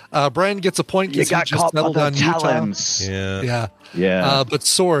correct. Brian gets a point because he just settled on Talons. Utah. Yeah. But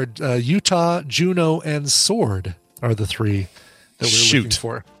Sword, Utah, Juno, and Sword are the 3 that we're looking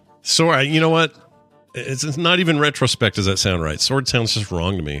for. Sword, you know what? It's not even retrospect. Does that sound right? Sword sounds just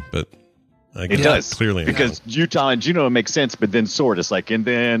wrong to me, but It does. Clearly. Because Utah and Juno makes sense, but then sword is like, and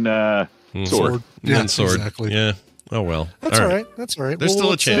then sword. And then Yeah, sword. exactly. Yeah. Oh, well. That's all right. That's all right. There's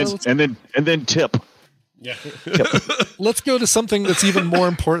still a chance. And then tip. Yeah. Let's go to something that's even more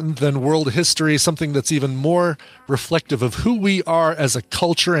important than world history, something that's even more reflective of who we are as a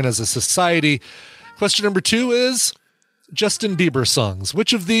culture and as a society. Question number 2 is Justin Bieber songs.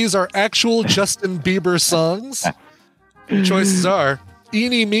 Which of these are actual Justin Bieber songs? Your choices are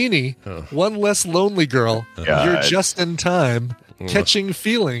Eeny Meeny, One Less Lonely Girl, You're Just in Time, Catching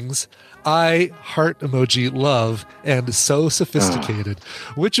Feelings, I, heart emoji, love, and So Sophisticated.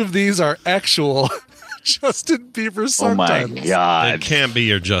 Which of these are actual Justin Bieber song titles? God. It can't be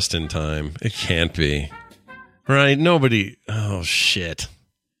your Just in Time. It can't be. Right? Nobody. Oh, shit.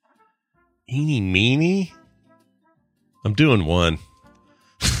 Eeny Meeny? I'm doing one.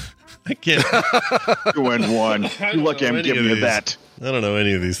 I can't. Doing one. You're lucky I'm giving you that. I don't know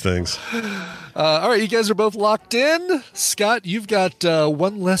any of these things. All right, you guys are both locked in. Scott, you've got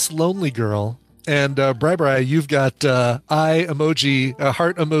One Less Lonely Girl. And Bri, you've got I emoji,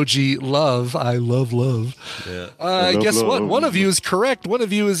 heart emoji, love. I love love. Yeah. Guess what? One of you is correct. One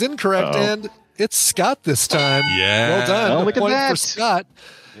of you is incorrect. And it's Scott this time. Yeah. Well done. Oh, A look at point that. for Scott.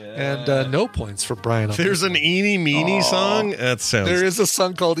 And no points for Brian. There's an Eeny Meeny song? That sounds... There is a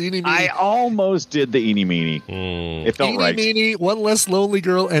song called Eeny Meeny. I almost did the Eeny Meeny. It felt Eeny right. Meeny, One Less Lonely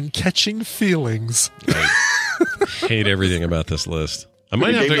Girl, and Catching Feelings. I hate everything about this list. I might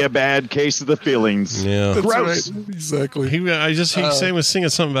It have gave me to... a bad case of the feelings. Yeah. That's Gross. right. Exactly. He was singing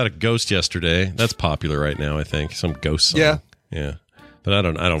something about a ghost yesterday. That's popular right now, I think. Some ghost song. Yeah. Yeah. But I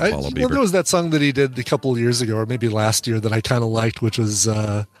don't follow Bieber. There was that song that he did a couple of years ago, or maybe last year, that I kind of liked, which was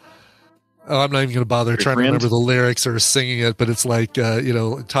I'm not even going to bother trying to remember the lyrics or singing it, but it's like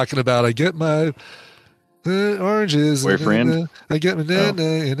talking about I get my oranges, boyfriend. I get my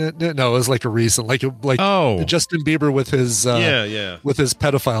no, it was like a recent, like Justin Bieber with his with his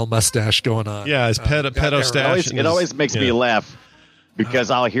pedophile mustache going on. Yeah, his pedo stash. It always makes me laugh because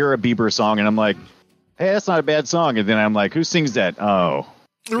I'll hear a Bieber song and I'm like, hey, that's not a bad song. And then I'm like, who sings that? Oh.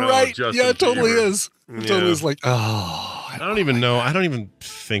 Right. Justin Yeah, it totally Bieber. is. It totally is like, I don't even know. I don't even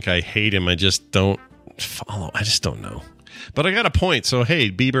think I hate him. I just don't follow. I just don't know. But I got a point. So, hey,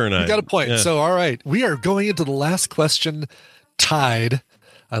 Bieber and I. You got a point. Yeah. So, all right. We are going into the last question tied.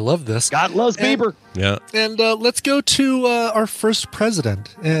 I love this. God loves Bieber. Yeah. And let's go to our first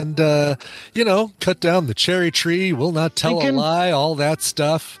president and, cut down the cherry tree, will not tell a lie, all that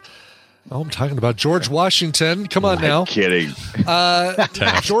stuff. Oh, I'm talking about George Washington. Come on now. Kidding.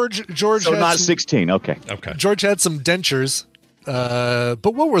 George. So not 16. Okay. George had some dentures.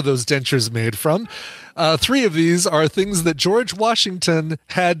 But what were those dentures made from? 3 of these are things that George Washington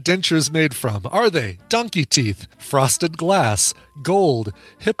had dentures made from. Are they donkey teeth, frosted glass, gold,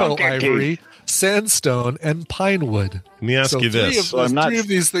 hippo ivory, sandstone, and pine wood? Let me ask you this. Three of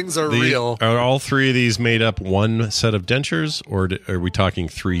these things are real. Are all 3 of these made up one set of dentures, or are we talking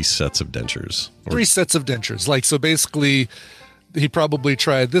 3 sets of dentures? 3 sets of dentures. So basically, he probably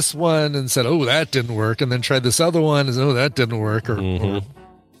tried this one and said, oh, that didn't work, and then tried this other one and said, oh, that didn't work.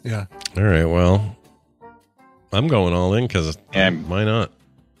 Yeah. All right, well, I'm going all in because why not?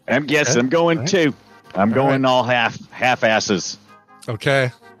 I'm guessing. I'm going 2. I'm going all half asses.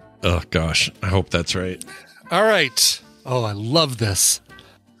 Okay. Oh, gosh. I hope that's right. All right. Oh, I love this.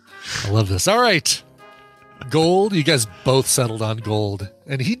 All right. Gold. You guys both settled on gold.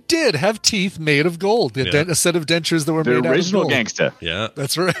 And he did have teeth made of gold. A set of dentures that were made out of gold. The original gangsta. Yeah.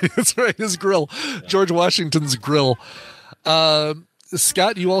 That's right. That's right. His grill. George Washington's grill.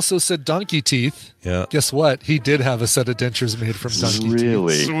 Scott, you also said donkey teeth. Yeah. Guess what? He did have a set of dentures made from donkey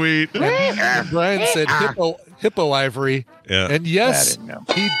teeth. Sweet. And Brian said hippo ivory. Yeah. And yes,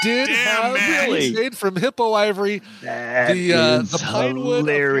 he did have these made from hippo ivory. The pine wood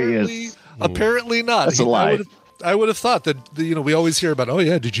apparently not. That's a lie. I would have thought that we always hear about. Oh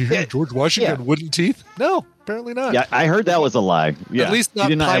yeah, did you hear George Washington had wooden teeth? No, apparently not. Yeah, I heard that was a lie. Yeah. At least not he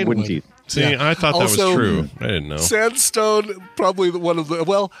did not have wooden wood. teeth. See, I thought that was true. I didn't know. Sandstone, probably one of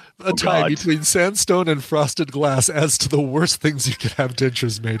the tie between sandstone and frosted glass as to the worst things you could have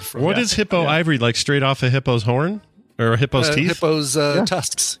dentures made from. What is hippo ivory, like straight off a hippo's horn or a hippo's teeth? Hippo's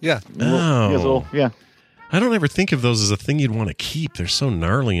tusks. Yeah. Oh, yeah. I don't ever think of those as a thing you'd want to keep. They're so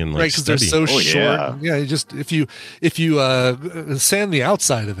gnarly and like because they're so short. Yeah. You just if you sand the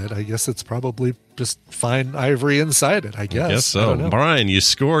outside of it, I guess it's probably just fine ivory inside it. I guess so. Brian, you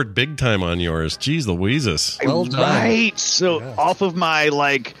scored big time on yours. Jeez Louises. Well done. Right. So off of my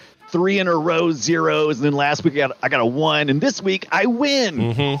 3 in a row zeros, and then last week I got a 1, and this week I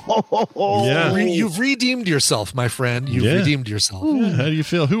win. Yeah. You've redeemed yourself, my friend. You've redeemed yourself. Yeah, how do you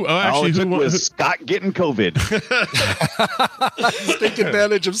feel? All it took was Scott getting COVID. Take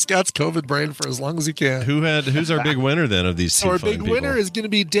advantage of Scott's COVID brain for as long as you can. Who's our big winner then of these two? Our big winner is going to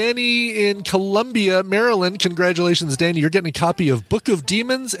be Danny in Columbia, Maryland. Congratulations, Danny. You're getting a copy of Book of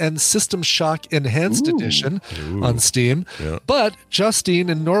Demons and System Shock Enhanced Edition on Steam. Yeah. But Justine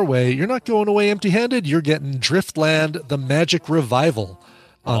in Norway, you're not going away empty-handed. You're getting Driftland: The Magic Revival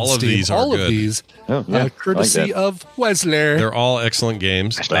on all Steam. Of these are all good. Of these, courtesy like of Wesley. They're all excellent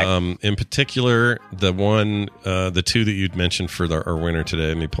games. In particular, the two that you'd mentioned for our winner today.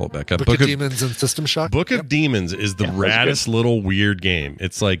 Let me pull it back up. Book of Demons and System Shock. Book of Demons is the raddest little weird game.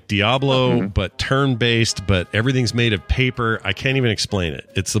 It's like Diablo, but turn-based, but everything's made of paper. I can't even explain it.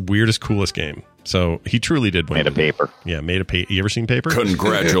 It's the weirdest, coolest game. So he truly did win. Made of paper. Yeah, made of paper. You ever seen paper?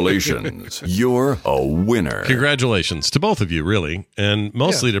 Congratulations. You're a winner. Congratulations to both of you, really. And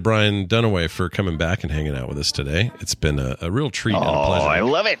mostly to Brian Dunaway for coming back and hanging out with us today. It's been a real treat and a pleasure. I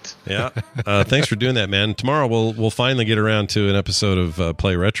love it. Yeah. Thanks for doing that, man. Tomorrow we'll finally get around to an episode of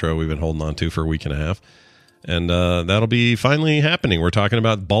Play Retro we've been holding on to for a week and a half. And that'll be finally happening. We're talking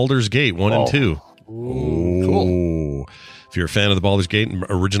about Baldur's Gate 1 and 2. Ooh, cool. If you're a fan of the Baldur's Gate and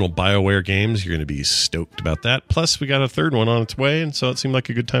original BioWare games, you're going to be stoked about that. Plus, we got a third one on its way, and so it seemed like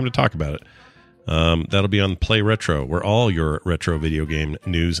a good time to talk about it. That'll be on Play Retro, where all your retro video game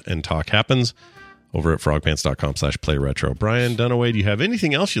news and talk happens, over at frogpants.com/playretro. Brian Dunaway, do you have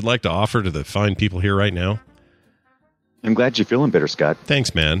anything else you'd like to offer to the fine people here right now? I'm glad you're feeling better, Scott.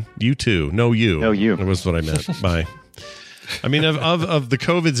 Thanks, man. You too. No, you. No, you. That was what I meant. Bye. I mean, of the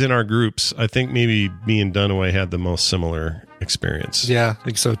COVIDs in our groups, I think maybe me and Dunaway had the most similar experience. Yeah, I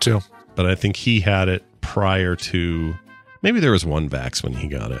think so too. But I think he had it prior to, maybe there was one vax when he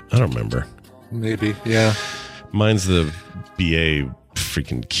got it. I don't remember. Maybe, yeah. Mine's the BA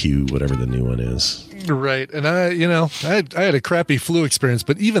freaking Q, whatever the new one is. Right. And I had a crappy flu experience,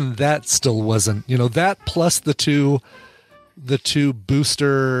 but even that still wasn't, that plus the two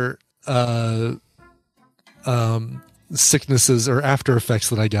booster sicknesses or after effects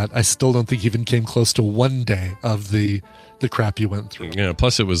that I got, I still don't think even came close to 1 day of the crap you went through. Yeah.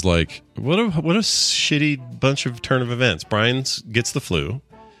 Plus, it was like what a shitty bunch of turn of events. Brian gets the flu.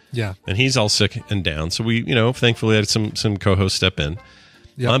 Yeah, and he's all sick and down. So we, thankfully had some co-hosts step in.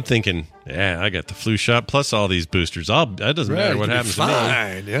 Yep. I'm thinking, I got the flu shot plus all these boosters. That doesn't matter what happens to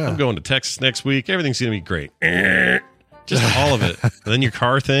me. Yeah. I'm going to Texas next week. Everything's going to be great. Just all of it. And then your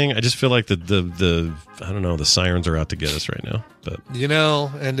car thing, I just feel like the I don't know, the sirens are out to get us right now. But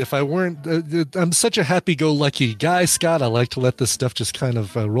and if I weren't, I'm such a happy-go-lucky guy, Scott. I like to let this stuff just kind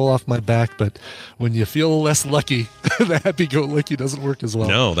of roll off my back. But when you feel less lucky, the happy-go-lucky doesn't work as well.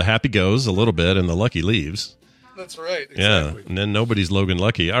 No, the happy goes a little bit and the lucky leaves. That's right. Exactly. Yeah, and then nobody's Logan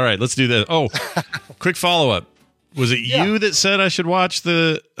Lucky. All right, let's do this. Oh, quick follow-up. Was it you that said I should watch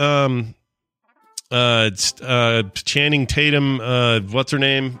the Channing Tatum, what's her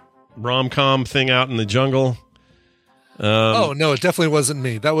name, rom-com thing out in the jungle? No, it definitely wasn't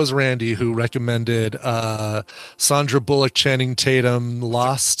me. That was Randy who recommended Sandra Bullock, Channing Tatum,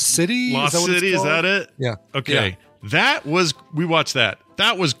 Lost City. Is that it? Yeah. Okay. Yeah. We watched that.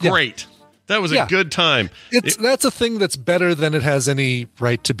 That was great. Yeah. That was a good time. That's a thing that's better than it has any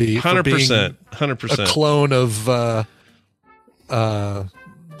right to be. 100%. 100%. A clone of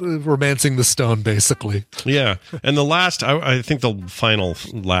Romancing the Stone, basically. Yeah. And the last, I think the final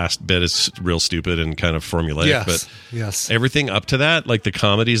last bit is real stupid and kind of formulaic. Yes. Everything up to that, like the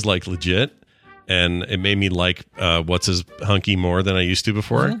comedy's like legit. And it made me like What's His Hunky more than I used to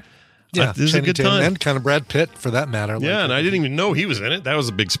before. Mm-hmm. Yeah, this is a good time. And kind of Brad Pitt, for that matter. Yeah, and I didn't even know he was in it. That was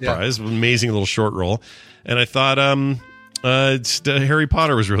a big surprise. Yeah. Amazing little short role. And I thought Harry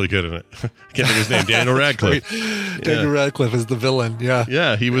Potter was really good in it. I can't think of his name. Daniel Radcliffe. Daniel Radcliffe is the villain. Yeah.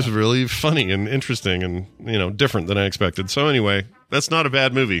 Yeah, he was really funny and interesting and different than I expected. So anyway, that's not a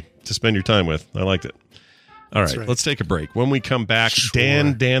bad movie to spend your time with. I liked it. All right, let's take a break. When we come back,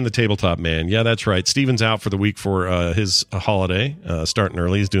 Dan the Tabletop Man. Yeah, that's right. Steven's out for the week for his holiday, starting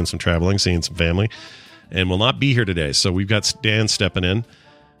early. He's doing some traveling, seeing some family, and will not be here today. So we've got Dan stepping in.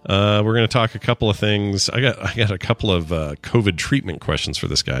 We're going to talk a couple of things. I got a couple of COVID treatment questions for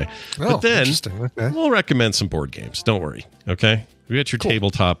this guy. Oh, but then interesting. Okay. We'll recommend some board games. Don't worry. Okay? We got your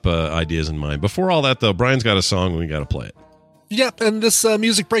tabletop ideas in mind. Before all that, though, Brian's got a song and we got to play it. Yep, and this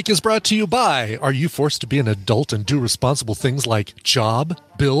music break is brought to you by, are you forced to be an adult and do responsible things like job,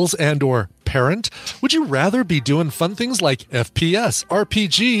 bills, and or parent? Would you rather be doing fun things like FPS,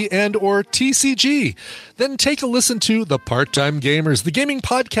 RPG, and or TCG? Then take a listen to The Part-Time Gamers, the gaming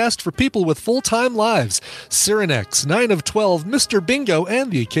podcast for people with full-time lives. Cyrenex, 9 of 12, Mr. Bingo, and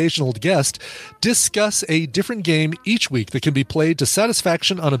the occasional guest discuss a different game each week that can be played to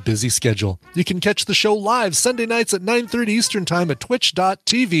satisfaction on a busy schedule. You can catch the show live Sunday nights at 9:30 Eastern Time at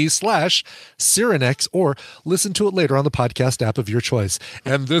twitch.tv/Cyrenex or listen to it later on the podcast app of your choice.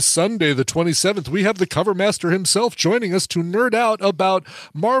 And this Sunday, the 27th, we have the cover master himself joining us to nerd out about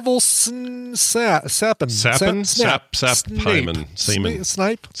Marvel Snipe. Something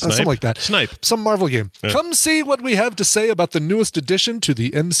like that. Snipe. Some Marvel game. Yeah. Come see what we have to say about the newest addition to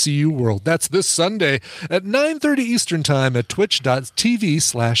the MCU world. That's this Sunday at 9:30 Eastern Time at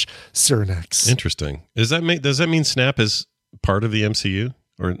twitch.tv/Cyrenex. Interesting. Does that mean Snap is part of the MCU?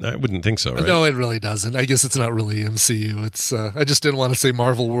 Or I wouldn't think so, right? No, it really doesn't. I guess it's not really MCU. It's I just didn't want to say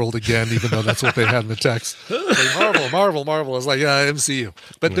Marvel World again, even though that's what they had in the text. Like Marvel. It's like, yeah, MCU.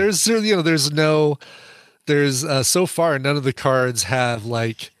 But there's so far none of the cards have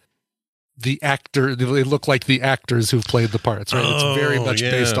like the actor. They look like the actors who've played the parts, right? It's very much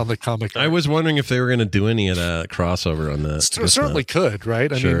based on the comic. I was wondering if they were going to do any of that crossover on that. Certainly could,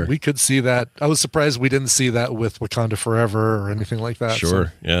 right? I mean, we could see that. I was surprised we didn't see that with Wakanda Forever or anything like that.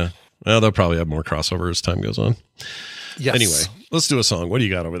 Sure, yeah. Well, they'll probably have more crossover as time goes on. Yes. Anyway, let's do a song. What do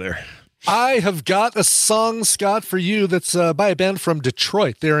you got over there? I have got a song, Scott, for you that's by a band from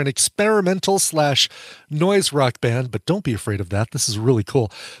Detroit. They're an experimental/noise rock band, but don't be afraid of that. This is really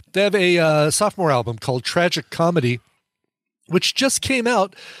cool. They have a sophomore album called Tragic Comedy, which just came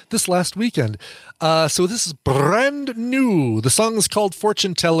out this last weekend. So this is brand new. The song is called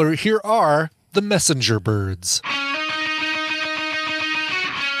Fortune Teller. Here are the Messenger Birds.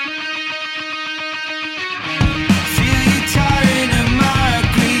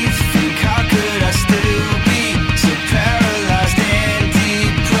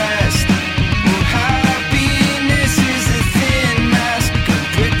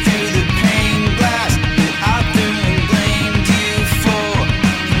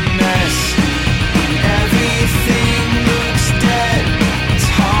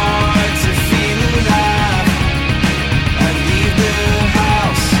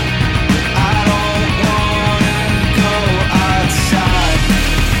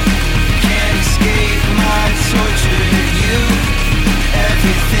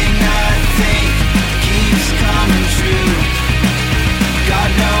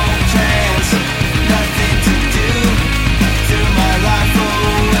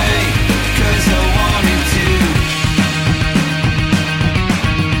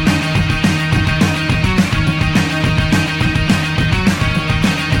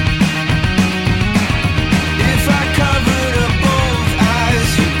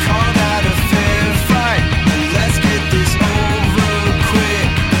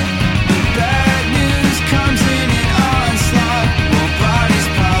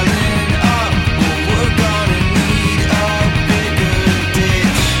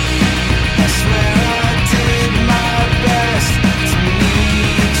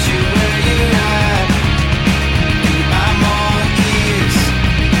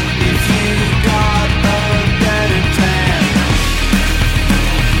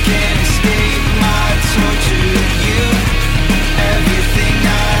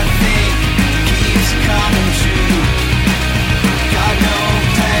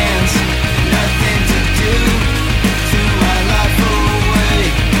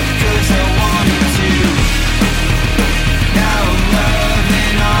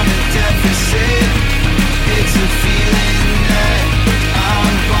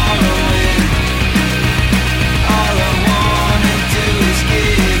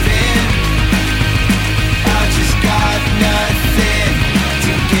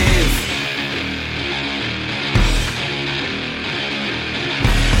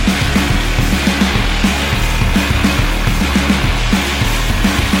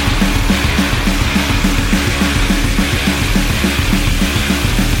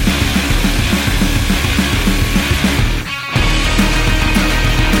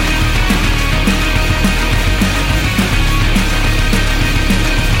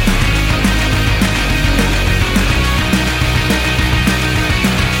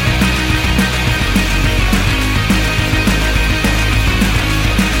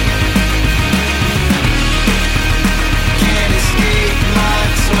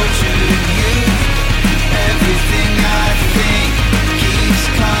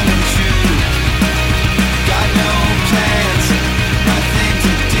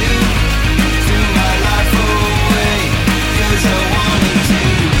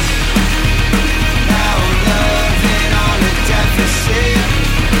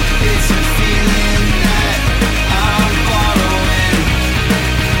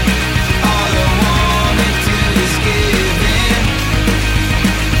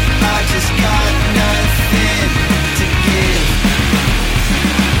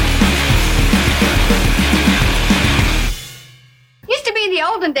 the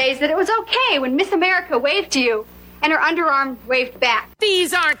olden days that it was okay when Miss America waved to you and her underarm waved back.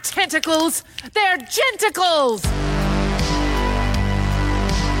 These aren't tentacles, they're genticles!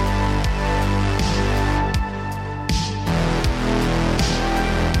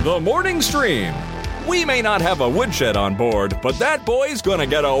 The morning stream. We may not have a woodshed on board, but that boy's gonna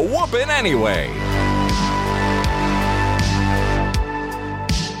get a whooping anyway.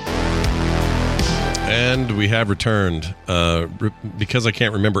 And we have returned. Because I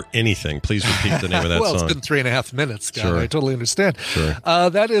can't remember anything, please repeat the name of that well, song. It's been 3.5 minutes, Scott. Sure. I totally understand. Sure.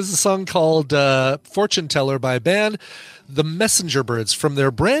 That is a song called Fortune Teller by band The Messenger Birds from their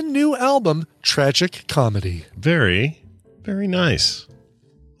brand new album, Tragic Comedy. Very, very nice.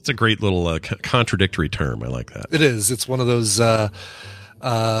 It's a great little contradictory term. I like that. It is. It's one of those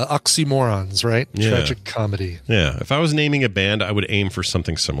oxymorons, right? Yeah. Tragic comedy. Yeah. If I was naming a band, I would aim for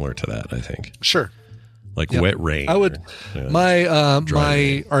something similar to that, I think. Sure. Like Wet Rain. I would. Or,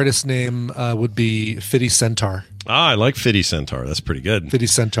 my artist name would be Fitty Centaur. I like Fitty Centaur. That's pretty good. Fitty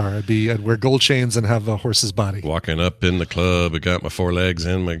Centaur. I'd wear gold chains and have a horse's body. Walking up in the club, I got my four legs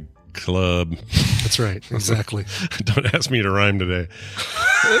in my club. That's right. Exactly. Don't ask me to rhyme today.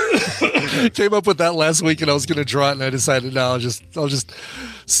 Came up with that last week, and I was going to draw it, and I decided, no, I'll just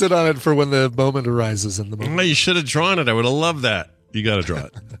sit on it for when the moment arises. In the moment. Well, you should have drawn it. I would have loved that. You got to draw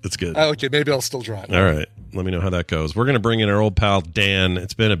it. That's good. Okay, maybe I'll still draw it. All right. Let me know how that goes. We're going to bring in our old pal Dan.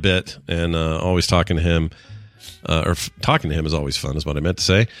 It's been a bit, and always talking to him. Talking to him is always fun, is what I meant to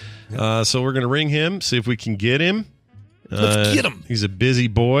say. So we're going to ring him, see if we can get him. Let's get him. He's a busy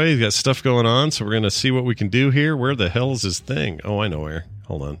boy. He's got stuff going on, so we're going to see what we can do here. Where the hell is his thing? Oh, I know where.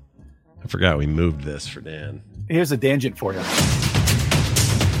 Hold on. I forgot we moved this for Dan. Here's a tangent for you.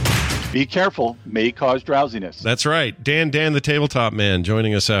 Be careful. May cause drowsiness. That's right. Dan, the tabletop man,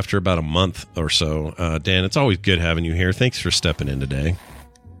 joining us after about a month or so. Dan, it's always good having you here. Thanks for stepping in today.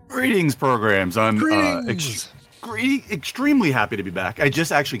 Greetings, programs. I'm extremely happy to be back. I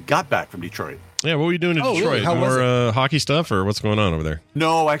just actually got back from Detroit. Yeah, what were you doing in Detroit? Really? How was More hockey stuff, or what's going on over there?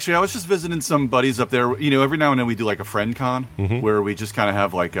 No, actually, I was just visiting some buddies up there. You know, every now and then we do like a friend con, where we just kind of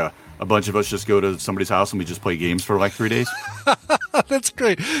have like a bunch of us just go to somebody's house and we just play games for like 3 days. That's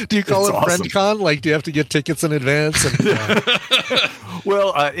great. Do you call it awesome. friend con? Like, do you have to get tickets in advance? And,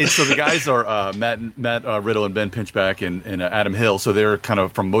 Well, so the guys are Matt Riddle and Ben Pinchback and Adam Hill. So they're kind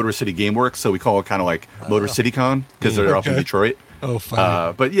of from Motor City Game Works. So we call it kind of like Motor City Con because they're up in Detroit. Oh,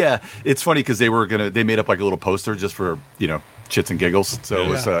 funny. But yeah, it's funny because they made up like a little poster just for, shits and giggles.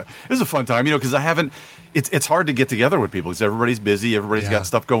 So it was a fun time, because I haven't. It's hard to get together with people because everybody's busy, everybody's got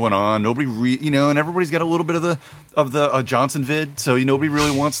stuff going on. Nobody, and everybody's got a little bit of the Johnson vid, so nobody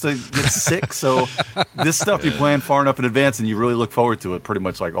really wants to get sick. So this stuff you plan far enough in advance, and you really look forward to it pretty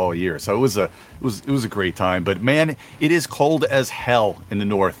much like all year. So it was a great time. But man, it is cold as hell in the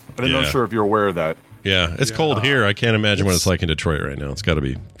north. But I'm not sure if you're aware of that. Yeah, it's cold here. I can't imagine what it's like in Detroit right now. It's got to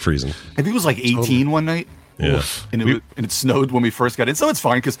be freezing. I think it was like 18 one night. Yeah. And it snowed when we first got in. So it's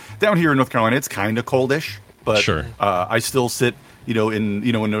fine because down here in North Carolina, it's kind of coldish. But sure. I still sit, when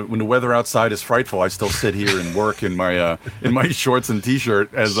the weather outside is frightful, I still sit here and work in my shorts and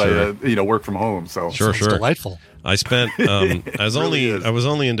T-shirt as I work from home. So sure. Delightful. I spent I was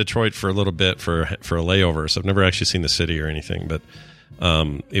only in Detroit for a little bit for a layover, so I've never actually seen the city or anything. But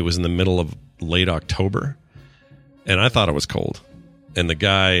it was in the middle of late October, and I thought it was cold. And the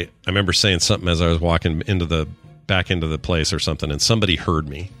guy, I remember saying something as I was walking back into the place or something, and somebody heard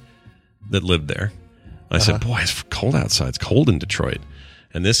me that lived there. I said, boy, it's cold outside. It's cold in Detroit.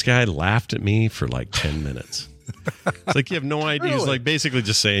 And this guy laughed at me for like 10 minutes. It's like, you have no idea. Really? He's like basically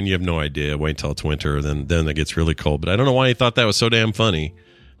just saying you have no idea. Wait till it's winter, then it gets really cold. But I don't know why he thought that was so damn funny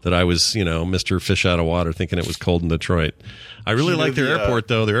that I was, Mr. Fish Out of Water thinking it was cold in Detroit. I really liked their airport,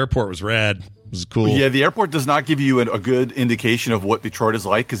 though. Their airport was rad. It was cool. Yeah, the airport does not give you a good indication of what Detroit is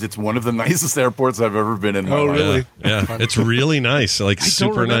like because it's one of the nicest airports I've ever been in. Oh, really? Yeah. It's really nice, like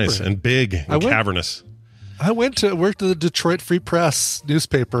super nice and big and cavernous. I worked at the Detroit Free Press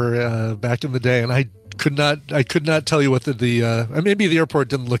newspaper back in the day, and I could not tell you what maybe the airport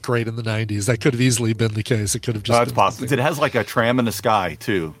didn't look great in the 90s. That could have easily been the case. It could have just it's possible. It has like a tram in the sky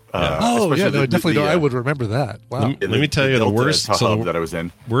too. I definitely don't. I would remember that. Wow. Let me tell you the worst hub that I was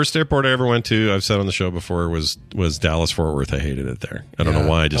in. Worst airport I ever went to, I've said on the show before, was Dallas Fort Worth. I hated it there. I don't know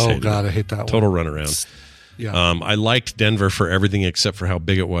why. I just hated it. Oh God, I hate that one. Total runaround. Yeah. I liked Denver for everything except for how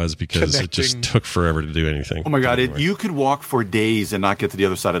big it was because it just took forever to do anything. Oh my God, you could walk for days and not get to the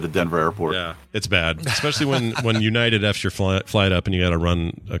other side of the Denver airport. Yeah, it's bad, especially when United F's your flight up and you got to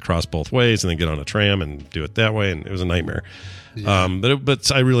run across both ways and then get on a tram and do it that way, and it was a nightmare. Yeah.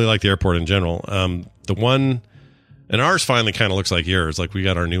 But I really like the airport in general. The one And ours finally kind of looks like yours. Like we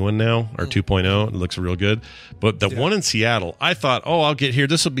got our new one now, our 2.0. It looks real good. But the one in Seattle, I thought, I'll get here.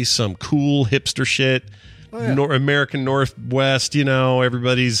 This will be some cool hipster shit. American Northwest,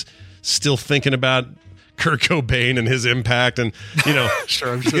 everybody's still thinking about Kurt Cobain and his impact, and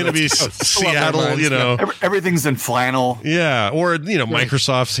sure, it's going to be Seattle. Everything's in flannel. Yeah, or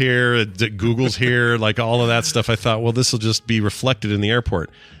Microsoft's here, Google's here, like all of that stuff. I thought, well, this will just be reflected in the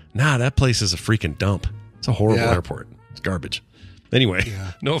airport. Nah, that place is a freaking dump. It's a horrible airport. It's garbage. Anyway,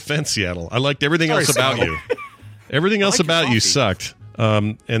 no offense, Seattle. I liked everything else about you. Everything else about you sucked.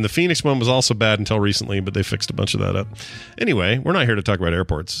 And the Phoenix one was also bad until recently, but they fixed a bunch of that up. Anyway, we're not here to talk about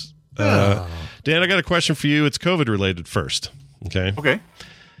airports. Dan, I got a question for you. It's COVID related first. Okay. Okay.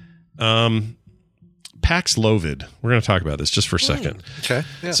 Paxlovid. We're going to talk about this just for a second. Okay.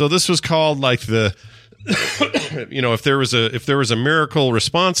 Yeah. So this was called like the, if there was a miracle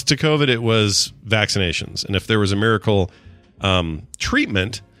response to COVID, it was vaccinations, and if there was a miracle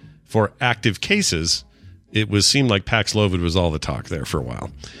treatment for active cases, it seemed like Paxlovid was all the talk there for a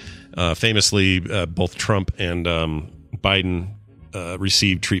while. Famously, both Trump and Biden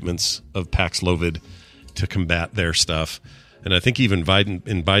received treatments of Paxlovid to combat their stuff. And I think even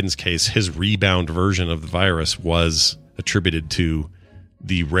in Biden's case, his rebound version of the virus was attributed to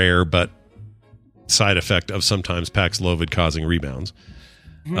the rare but side effect of sometimes Paxlovid causing rebounds.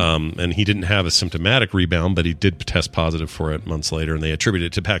 And he didn't have a symptomatic rebound, but he did test positive for it months later, and they attributed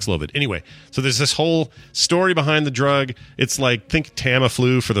it to Paxlovid. Anyway, so there's this whole story behind the drug. It's like, think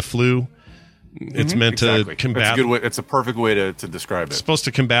Tamiflu for the flu. It's meant to combat. It's a perfect way to describe it. It's supposed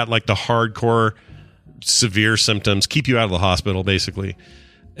to combat like the hardcore severe symptoms, keep you out of the hospital, basically.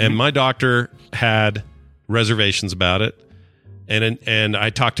 And my doctor had reservations about it. And I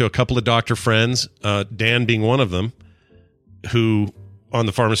talked to a couple of doctor friends, Dan being one of them, who on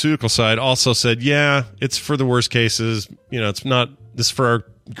the pharmaceutical side also said, yeah, it's for the worst cases. It's not this for our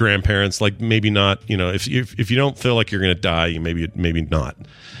grandparents. Like maybe not, if you don't feel like you're going to die, you maybe not.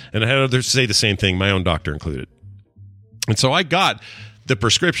 And I had others say the same thing, my own doctor included. And so I got the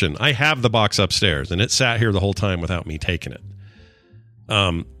prescription. I have the box upstairs, and it sat here the whole time without me taking it.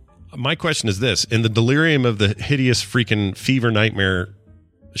 My question is this: in the delirium of the hideous freaking fever nightmare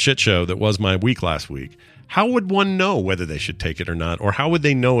shit show that was my week last week, how would one know whether they should take it or not? Or how would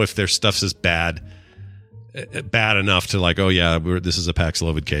they know if their stuff's is bad enough to like, oh yeah, this is a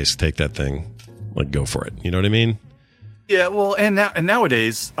Paxlovid case, take that thing, like go for it. You know what I mean? Yeah, well, and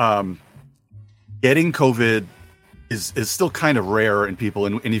nowadays, getting COVID is still kind of rare in people,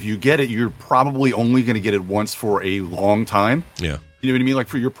 and if you get it, you're probably only going to get it once for a long time. Yeah. You know what I mean?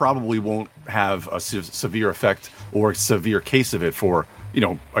 Like, you probably won't have a severe effect or a severe case of it for,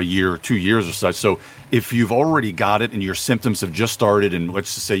 a year, 2 years or such. So if you've already got it and your symptoms have just started, and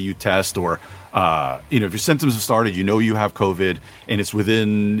let's just say you test, or, if your symptoms have started, you have COVID, and it's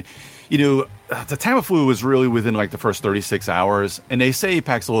within, the Tamiflu was really within like the first 36 hours, and they say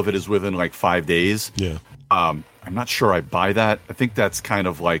Paxlovid is within like 5 days. Yeah. I'm not sure I buy that. I think that's kind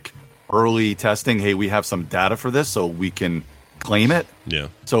of like early testing. Hey, we have some data for this, so we can claim it. Yeah.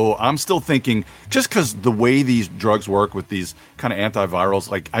 So I'm still thinking, just because the way these drugs work with these kind of antivirals,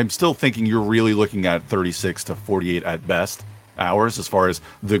 like I'm still thinking you're really looking at 36 to 48 at best hours as far as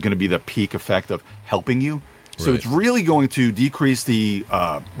they're going to be the peak effect of helping you. So it's really going to decrease the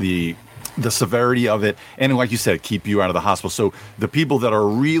severity of it, and like you said, keep you out of the hospital. So the people that are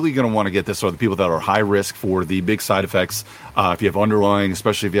really going to want to get this are the people that are high risk for the big side effects. If you have underlying,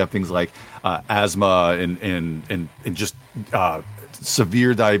 especially if you have things like asthma and just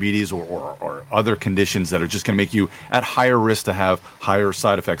severe diabetes or other conditions that are just going to make you at higher risk to have higher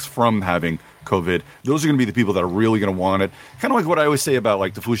side effects from having COVID. Those are going to be the people that are really going to want it. Kind of like what I always say about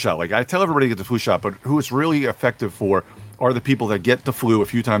like the flu shot. Like I tell everybody to get the flu shot, but who it's really effective for are the people that get the flu a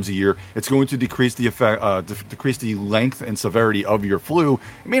few times a year. It's going to decrease the effect, decrease the length and severity of your flu.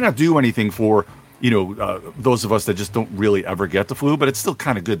 It may not do anything for those of us that just don't really ever get the flu, but it's still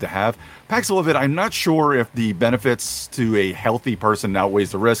kind of good to have. Paxlovid, I'm not sure if the benefits to a healthy person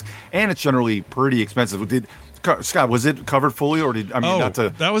outweighs the risk, and it's generally pretty expensive. Scott, was it covered fully, or did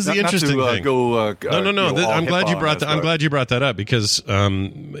that was the interesting thing? No. I'm glad you brought that. I'm glad you brought that up because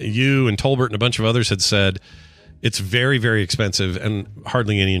you and Tolbert and a bunch of others had said it's very, very expensive and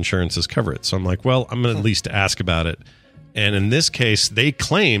hardly any insurances cover it. So I'm like, well, I'm going to at least ask about it. And in this case, they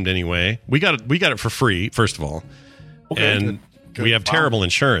claimed anyway. We got it for free, first of all, and good. We have terrible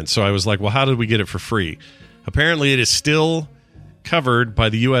insurance. So I was like, well, how did we get it for free? Apparently, it is still covered by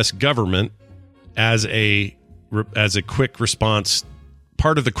the U.S. government as a quick response,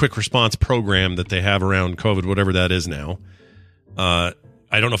 part of the quick response program that they have around COVID, whatever that is now.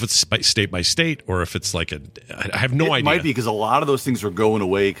 I don't know if it's state by state or if it's like I have no idea. It might be because a lot of those things are going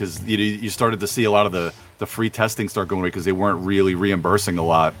away because you started to see a lot of the free testing start going away because they weren't really reimbursing a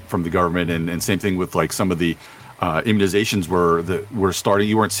lot from the government, and same thing with like some of the immunizations were starting.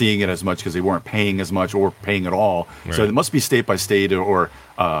 You weren't seeing it as much because they weren't paying as much or paying at all. Right. So it must be state by state or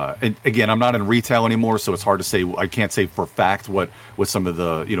and again, I'm not in retail anymore, so it's hard to say. I can't say for a fact what some of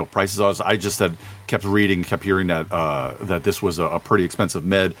the prices are. I just kept reading, kept hearing that this was a pretty expensive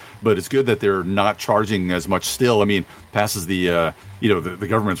med, but it's good that they're not charging as much still. I mean, passes the the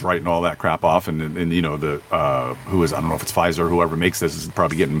government's writing all that crap off, and the who is, I don't know if it's Pfizer or whoever makes this is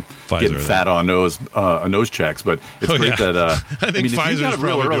probably getting fat on nose checks, but it's great that I think Pfizer's if you got it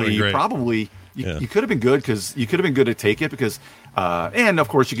real early, you probably you could have been good because you could have been good to take it because and of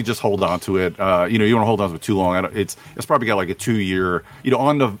course you could just hold on to it. You don't want to hold on to it too long. It's probably got like a 2-year.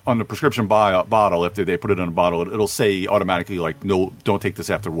 On the prescription bottle, if they put it in a bottle, it'll say automatically like no, don't take this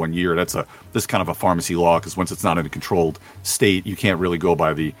after 1 year. This kind of a pharmacy law because once it's not in a controlled state, you can't really go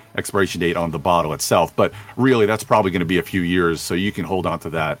by the expiration date on the bottle itself. But really, that's probably going to be a few years, so you can hold on to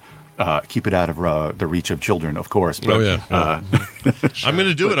that. Keep it out of the reach of children, of course. But, I'm going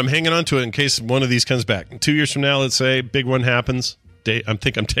to do it. I'm hanging on to it in case one of these comes back. 2 years from now, let's say, big one happens. I'm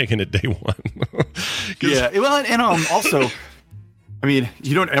taking it day one. Yeah, well, and also, I mean,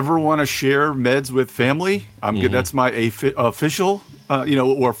 you don't ever want to share meds with family. I'm good. That's my official,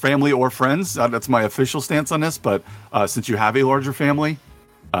 or family or friends. That's my official stance on this. But since you have a larger family,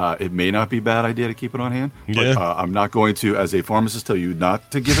 it may not be a bad idea to keep it on hand. But, I'm not going to, as a pharmacist, tell you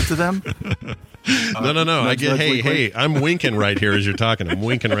not to give it to them. No. I get. Hey, I'm winking right here as you're talking. I'm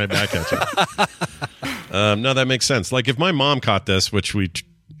winking right back at you. No, that makes sense. Like if my mom caught this, which we,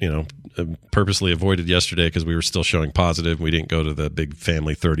 purposely avoided yesterday because we were still showing positive. We didn't go to the big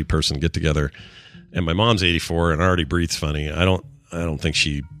family 30-person get together. And my mom's 84 and already breathes funny. I don't think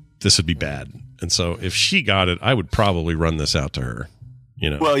this would be bad. And so if she got it, I would probably run this out to her.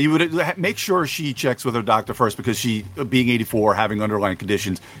 Well, you would make sure she checks with her doctor first because she, being 84, having underlying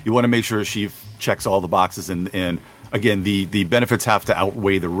conditions, you want to make sure she checks all the boxes. And again, the benefits have to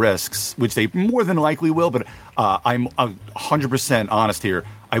outweigh the risks, which they more than likely will. But I'm 100% honest here.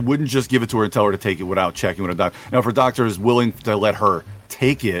 I wouldn't just give it to her and tell her to take it without checking with a doctor. Now, if her doctor is willing to let her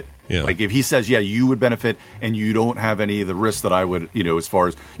take it, like if he says, yeah, you would benefit and you don't have any of the risks that I would, as far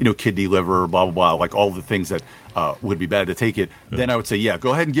as, kidney, liver, blah, blah, blah, like all the things that would be bad to take it, then I would say, yeah,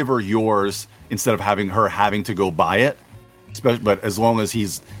 go ahead and give her yours instead of having to go buy it. But as long as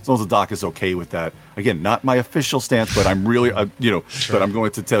the doc is okay with that, again, not my official stance, but I'm really, but I'm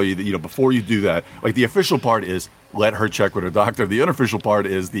going to tell you that, before you do that, like the official part is let her check with her doctor. The unofficial part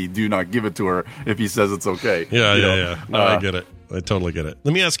is the do not give it to her if he says it's okay. Yeah. No, I get it. I totally get it.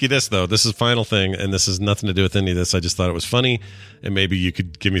 Let me ask you this, though. This is the final thing, and this has nothing to do with any of this. I just thought it was funny, and maybe you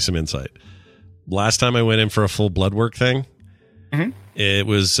could give me some insight. Last time I went in for a full blood work thing, it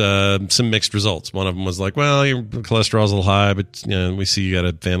was some mixed results. One of them was like, well, your cholesterol's a little high, but we see you got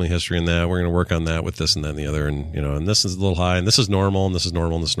a family history in that. We're going to work on that with this and that and the other. And, and this is a little high, and this is normal, and this is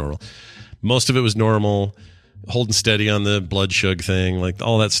normal, and this is normal. Most of it was normal, holding steady on the blood sugar thing. Like,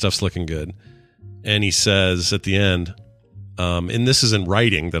 all that stuff's looking good. And he says at the end, and this is in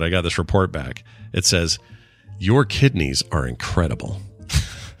writing that I got this report back. It says, your kidneys are incredible.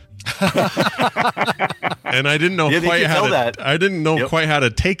 And I didn't know quite how to. I didn't know quite how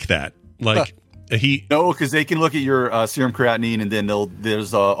to take that. Like because they can look at your serum creatinine, and then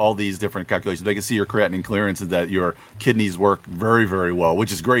there's all these different calculations. They can see your creatinine clearance and that your kidneys work very, very well,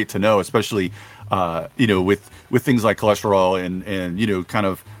 which is great to know, especially with things like cholesterol and kind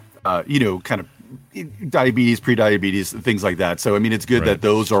of diabetes, pre-diabetes, things like that. So, I mean, it's good that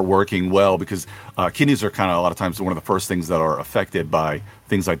those are working well because kidneys are kind of a lot of times one of the first things that are affected by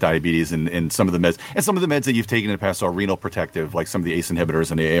things like diabetes and some of the meds. And some of the meds that you've taken in the past are renal protective, like some of the ACE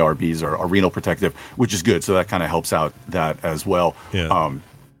inhibitors and the ARBs are renal protective, which is good. So that kind of helps out that as well. Yeah.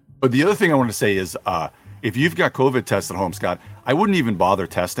 But the other thing I want to say is if you've got COVID tests at home, Scott, I wouldn't even bother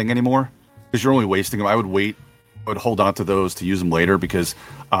testing anymore because you're only wasting them. I would hold on to those to use them later because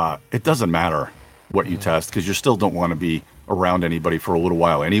it doesn't matter what you test because you still don't want to be around anybody for a little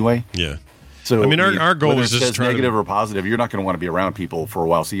while anyway. Yeah. So I mean, our goal is just negative or positive. You're not going to want to be around people for a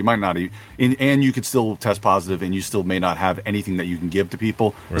while, so you might not. And you could still test positive, and you still may not have anything that you can give to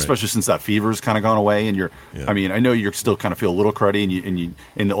people, especially since that fever's kind of gone away. And I mean, I know you're still kind of feel a little cruddy,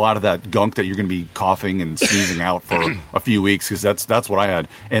 and a lot of that gunk that you're going to be coughing and sneezing out for a few weeks because that's what I had.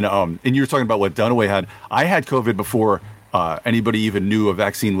 And you were talking about what Dunaway had. I had COVID before anybody even knew a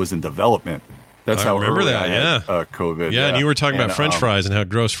vaccine was in development. That's how remember early that. I had, COVID. Yeah, and you were talking about French fries and how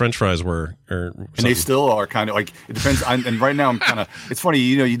gross French fries were, and they still are kind of like it depends. And right now I'm kind of. It's funny,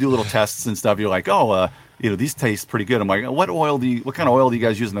 you do little tests and stuff. You're like, these taste pretty good. I'm like, what kind of oil do you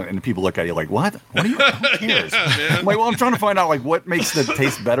guys use? And people look at you like, what? What are you? Who cares? I'm like, well, I'm trying to find out like what makes the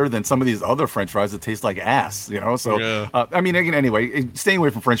taste better than some of these other French fries that taste like ass. So I mean, anyway, staying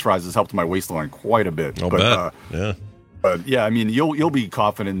away from French fries has helped my waistline quite a bit. I'll bet. Yeah. But yeah, I mean, you'll be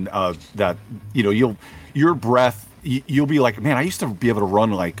confident that your breath. You'll be like, man, I used to be able to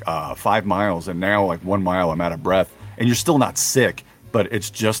run like 5 miles, and now like 1 mile, I'm out of breath, and you're still not sick, but it's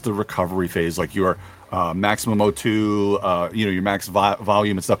just the recovery phase. Like your maximum O2, your max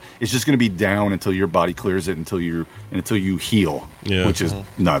volume and stuff. It's just going to be down until your body clears it, until you heal, which is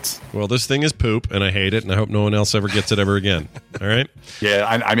nuts. Well, this thing is poop, and I hate it, and I hope no one else ever gets it ever again. All right? Yeah,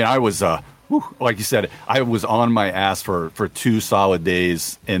 I mean, I was. Like you said, I was on my ass for 2 solid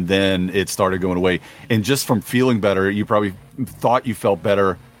days, and then it started going away. And just from feeling better, you probably thought you felt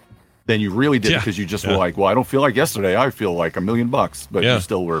better than you really did because you just were like, well, I don't feel like yesterday. I feel like $1 million, but you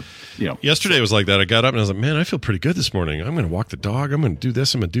still were, Yesterday was like that. I got up and I was like, man, I feel pretty good this morning. I'm going to walk the dog. I'm going to do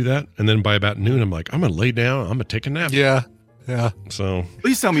this. I'm going to do that. And then by about noon, I'm like, I'm going to lay down. I'm going to take a nap. Yeah. So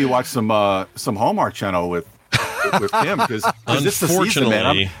please tell me you watched some Hallmark Channel with Kim, because this is the season,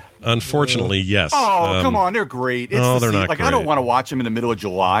 man. Unfortunately, yes. Oh, come on. They're great. They're not great. I don't want to watch them in the middle of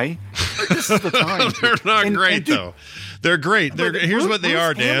July. This is the time. They're not great, though. They're great. Here's what they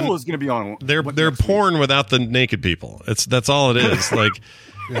are, Dan. Is going to be on. They're porn without the naked people. That's all it is. Like,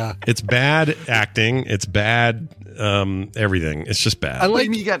 it's bad acting. It's bad everything. It's just bad.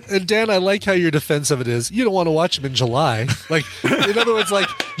 And Dan, I like how your defense of it is you don't want to watch them in July. Like, in other words, like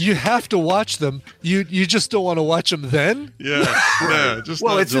you have to watch them. You just don't want to watch them then. Just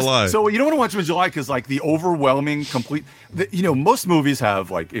not July. So you don't want to watch them in July because like the overwhelming complete. Most movies have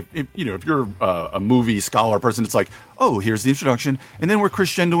like if you're a movie scholar person, it's like, oh, here's the introduction, and then we're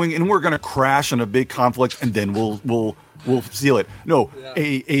crescendoing, and we're going to crash on a big conflict, and then we'll seal it. No,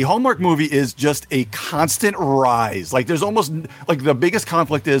 a Hallmark movie is just a constant rise. Like there's almost like the biggest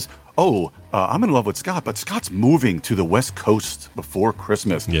conflict is, I'm in love with Scott, but Scott's moving to the West Coast before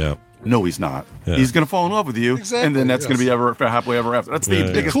Christmas. Yeah. No, he's not. Yeah. He's going to fall in love with you, and then that's going to be happily ever after. That's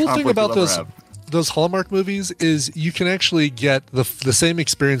the biggest cool conflict thing about you'll ever have. Those Hallmark movies is you can actually get the same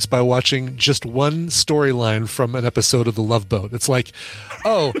experience by watching just one storyline from an episode of The Love Boat. It's like,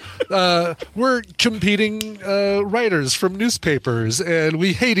 we're competing writers from newspapers, and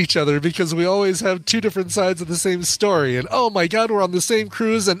we hate each other because we always have 2 different sides of the same story. And oh my God, we're on the same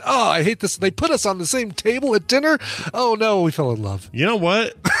cruise, and I hate this. They put us on the same table at dinner. Oh no, we fell in love. You know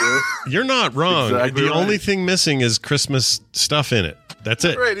what? You're not wrong. Exactly the only thing missing is Christmas stuff in it. That's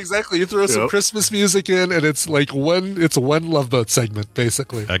it. Right, exactly. You throw some Christmas music in, and it's like one Love Boat segment,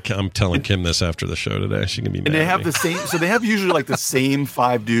 basically. I'm telling Kim this after the show today. She can be mad. And they have the same. So they have usually like the same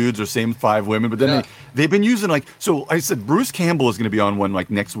 5 dudes or same 5 women, but then they've been using like. So I said Bruce Campbell is going to be on one like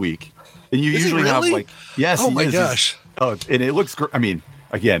next week, and you usually have like Oh my gosh. And it looks great. I mean,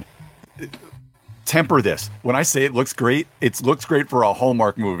 again. Temper this. When I say it looks great, it looks great for a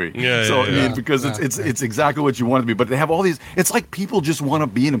Hallmark movie. I mean, because it's exactly what you want it to be. But they have all these. It's like people just want to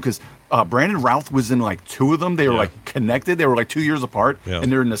be in them because Brandon Routh was in like 2 of them. They were like connected. They were like 2 years apart,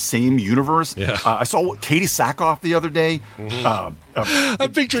 and they're in the same universe. I saw Katie Sackhoff the other day.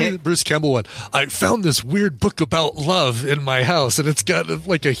 I'm picturing Bruce Campbell one. I found this weird book about love in my house, and it's got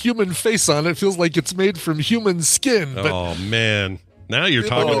like a human face on it. It feels like it's made from human skin. But oh man. Now you're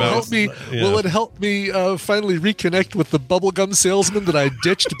talking about. Will it help me finally reconnect with the bubblegum salesman that I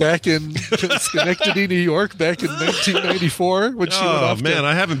ditched back in Schenectady, New York, back in 1994 when she went off? Oh man,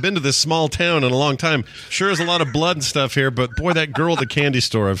 I haven't been to this small town in a long time. Sure, there's a lot of blood and stuff here, but boy, that girl at the candy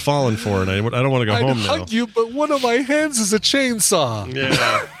store, I've fallen for, and I don't want to go home now. I'd hug you, but one of my hands is a chainsaw.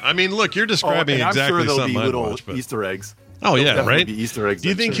 Yeah, I mean, look, you're describing exactly something I'd watch. But Easter eggs. Oh yeah, right. Be Easter eggs. Do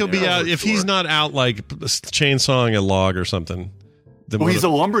you think he'll be out if he's not out like chainsawing a log or something? Well, he's a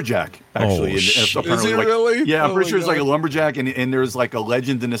lumberjack, actually. Is he really? Yeah, I'm pretty sure he's like a lumberjack, and there's like a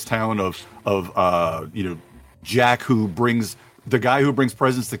legend in this town of Jack the guy who brings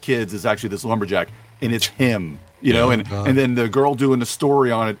presents to kids is actually this lumberjack, and it's him, and then the girl doing the story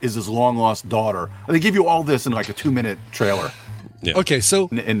on it is his long lost daughter. And they give you all this in like a 2-minute trailer. Yeah. Okay, so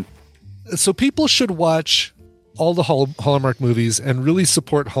people should watch all the Hallmark movies and really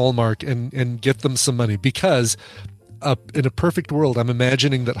support Hallmark and get them some money because. In a perfect world, I'm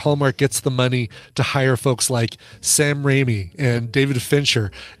imagining that Hallmark gets the money to hire folks like Sam Raimi and David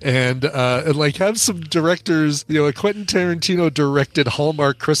Fincher and like have some directors, a Quentin Tarantino directed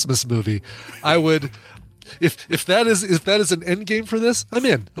Hallmark Christmas movie. I would if that is an end game for this, I'm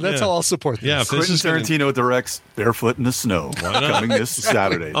in. That's how I'll support this. Yeah, if Quentin Tarantino directs Barefoot in the Snow coming this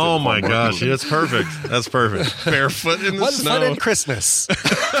Saturday. Oh my gosh, that's perfect. That's perfect. Barefoot in the snow. One fun in Christmas.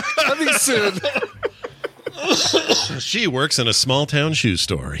 Coming soon. She works in a small town shoe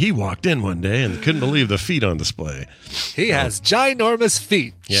store. He walked in one day and couldn't believe the feet on display. He has ginormous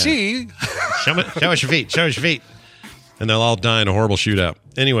feet. Yeah. She show us your feet. Show us your feet. And they'll all die in a horrible shootout.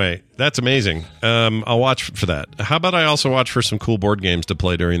 Anyway, that's amazing. I'll watch for that. How about I also watch for some cool board games to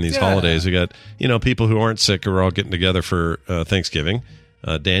play during these holidays? We got, people who aren't sick who are all getting together for Thanksgiving.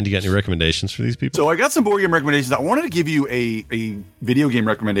 Dan, do you got any recommendations for these people? So I got some board game recommendations. I wanted to give you a video game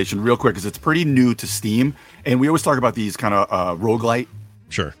recommendation real quick because it's pretty new to Steam. And we always talk about these kind of roguelite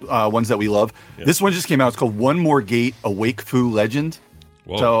ones that we love. Yeah. This one just came out. It's called One More Gate, A Wake Fu Legend.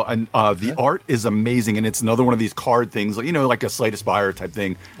 Whoa. So the art is amazing, and it's another one of these card things, like a Slay to Spire type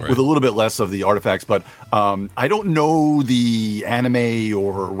thing, with a little bit less of the artifacts. But I don't know the anime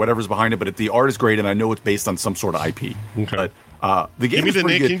or whatever's behind it, but the art is great, and I know it's based on some sort of IP. Okay. But the game is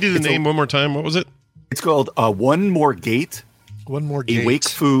pretty good. Can you do the name one more time? What was it? It's called One More Gate. One More Gate. A Wake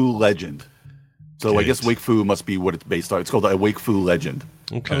Fu Legend. So I guess Wake Fu must be what it's based on. It's called A Wake Fu Legend.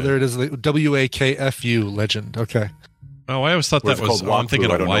 Okay. Oh, there it is. WAKFU Legend. Okay. Oh, I always thought that was. I'm thinking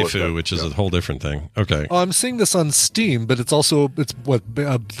of waifu, which is a whole different thing. Okay. Oh, I'm seeing this on Steam, but it's what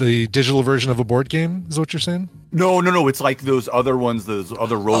the digital version of a board game is what you're saying? No. It's like those other ones, those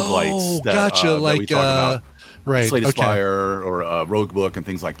other roguelites. Oh, gotcha. That we talk about. Right. Slay to Spire or Rogue Book and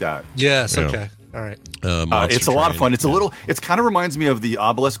things like that. Yes. Yeah. Okay. All right. It's a lot of fun. It's it kind of reminds me of the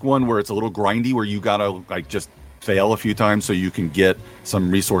Obelisk one where it's a little grindy where you gotta just fail a few times so you can get some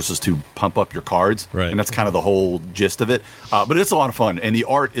resources to pump up your cards. Right. And that's kind of the whole gist of it. But it's a lot of fun. And the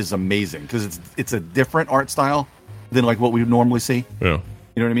art is amazing because it's a different art style than like what we would normally see. Yeah.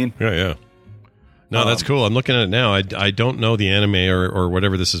 You know what I mean? Yeah. No, that's cool. I'm looking at it now. I don't know the anime or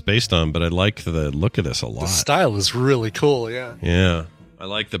whatever this is based on, but I like the look of this a lot. The style is really cool, yeah. Yeah. I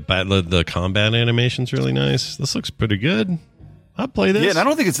like the combat animation's really nice. This looks pretty good. I'll play this. Yeah, and I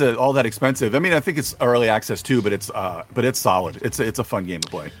don't think it's all that expensive. I mean, I think it's early access too, but it's solid. It's a fun game to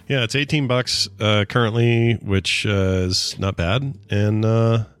play. Yeah, it's $18 currently, which is not bad. And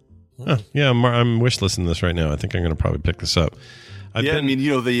I'm wish listing this right now. I think I'm going to probably pick this up.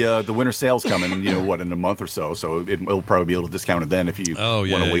 The winter sale's coming, in a month or so. So it'll probably be a little discounted then if you want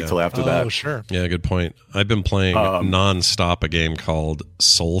to wait till after that. Oh, sure. Yeah, good point. I've been playing nonstop a game called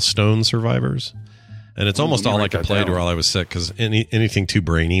Soulstone Survivors. And it's almost all I could play while I was sick because anything too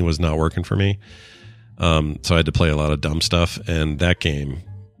brainy was not working for me. So I had to play a lot of dumb stuff. And that game,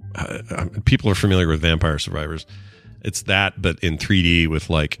 people are familiar with Vampire Survivors. It's that, but in 3D with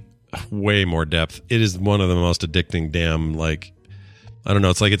like way more depth. It is one of the most addicting damn I don't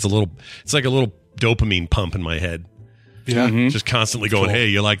know. It's like a little dopamine pump in my head. Yeah. Mm-hmm. Just constantly going, hey,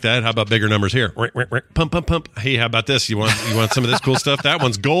 you like that? How about bigger numbers here? Pump, pump, pump. Hey, how about this? You want some of this cool stuff? That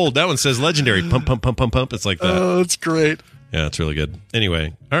one's gold. That one says legendary. Pump, pump, pump, pump, pump. It's like that. Oh, that's great. Yeah, it's really good.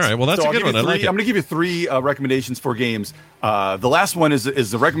 Anyway, all right. Well, that's a good one. I like it. I'm going to give you 3 recommendations for games. The last one is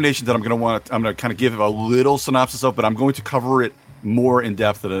the recommendation that I'm going to kind of give a little synopsis of, but I'm going to cover it more in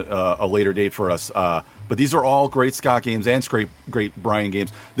depth at a later date for us. But these are all great Scott games and great Brian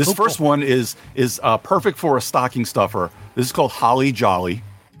games. This first one is perfect for a stocking stuffer. This is called Holly Jolly.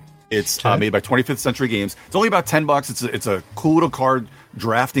 It's made by 25th Century Games. It's only about $10. It's a cool little card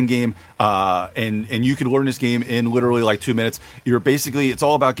drafting game, and you can learn this game in literally like 2 minutes. It's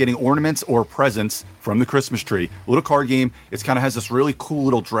all about getting ornaments or presents from the Christmas tree. Little card game. It kind of has this really cool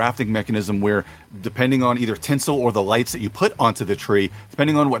little drafting mechanism where, depending on either tinsel or the lights that you put onto the tree,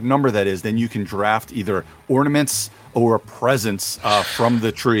 depending on what number that is, then you can draft either ornaments or presents from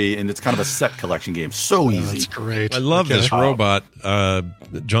the tree, and it's kind of a set collection game. So easy. That's great. I love this robot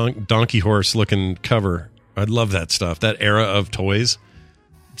donkey horse looking cover. I love that stuff. That era of toys.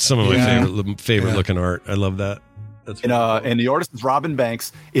 Some of my favorite looking art. I love that. That's and the artist is Robin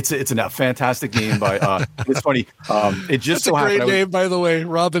Banks. It's a fantastic game by. It's funny. It just That's a great name, by the way,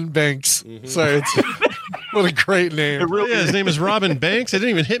 Robin Banks. Mm-hmm. Sorry, what a great name. It really is. His name is Robin Banks. It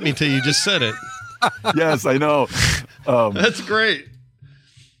didn't even hit me till you just said it. Yes, I know. That's great.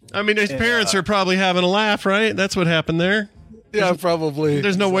 I mean, his parents are probably having a laugh, right? That's what happened there. Yeah, probably.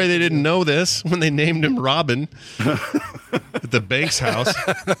 There's no way they didn't know this when they named him Robin at the Banks house.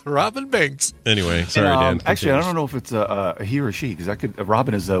 Robin Banks. Anyway, sorry, Dan. Actually, I don't know if it's a he or she, because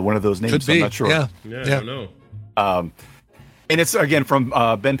Robin is one of those names. So I'm not sure. Yeah, I don't know. And it's again from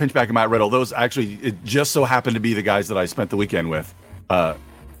Ben Pinchback and Matt Riddle. Those actually, it just so happened to be the guys that I spent the weekend with.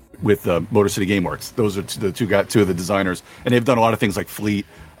 with Motor City Gameworks. Those are two of the designers, and they've done a lot of things like Fleet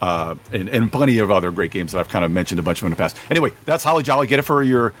and plenty of other great games that I've kind of mentioned a bunch of in the past. Anyway, that's Holly Jolly. Get it for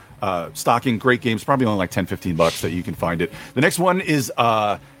your stocking. Great games, probably only like $10-15 that you can find it. The next one is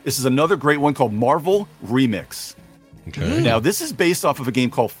this is another great one called Marvel Remix. Okay. Now, this is based off of a game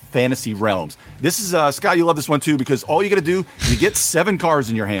called Fantasy Realms. This is, Scott, you love this one too, because all you got to do, you get 7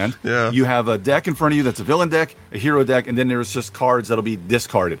 cards in your hand. Yeah. You have a deck in front of you that's a villain deck, a hero deck, and then there's just cards that'll be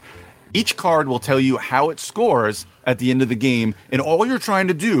discarded. Each card will tell you how it scores at the end of the game, and all you're trying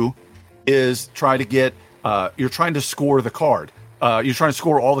to do is try to get, you're trying to score the card. You're trying to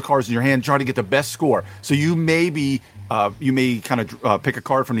score all the cards in your hand, trying to get the best score. So you may kind of pick a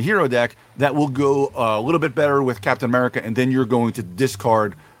card from the hero deck that will go a little bit better with Captain America, and then you're going to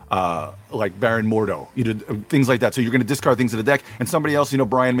discard like Baron Mordo, things like that. So you're going to discard things in the deck, and somebody else,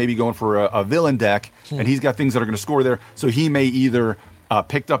 Brian may be going for a villain deck, and he's got things that are going to score there. So he may either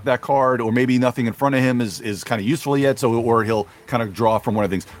picked up that card, or maybe nothing in front of him is kind of useful yet, or he'll kind of draw from one of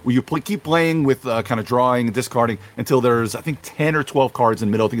the things. Well, you keep playing with kind of drawing and discarding until there's, I think, 10 or 12 cards in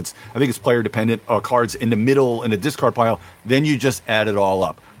the middle. I think it's player dependent, cards in the middle in the discard pile. Then you just add it all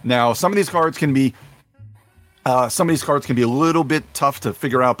up. Now, some of these cards can be a little bit tough to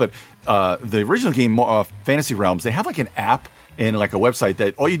figure out, but the original game, Fantasy Realms, they have like an app and like a website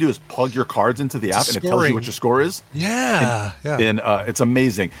that all you do is plug your cards into the app and it tells you what your score is. Yeah. And it's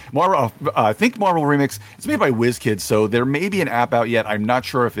amazing. I think Marvel Remix, it's made by WizKids, so there may be an app out yet. I'm not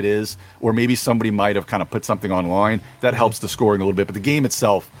sure if it is, or maybe somebody might have kind of put something online that helps the scoring a little bit. But the game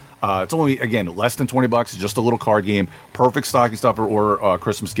itself, it's only, again, less than $20. It's just a little card game. Perfect stocking stuffer or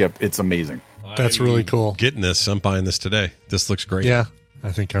Christmas gift. It's amazing. That's really cool. Getting this. I'm buying this today. This looks great. Yeah.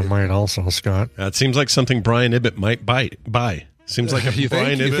 I think I might also, Scott. It seems like something Brian Ibbett might buy. Seems like a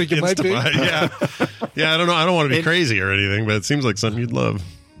Brian Ibbett it might be? buy. Yeah. I don't know. I don't want to be crazy or anything, but it seems like something you'd love.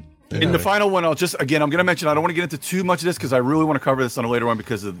 Anyway. In the final one, I'm going to mention, I don't want to get into too much of this because I really want to cover this on a later one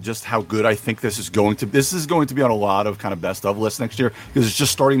because of just how good I think this is going to be on a lot of kind of best of lists next year, because it's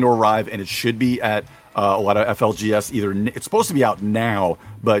just starting to arrive, and it should be at a lot of FLGS. It's supposed to be out now,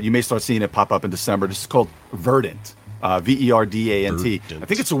 but you may start seeing it pop up in December. This is called Verdant. Verdant. I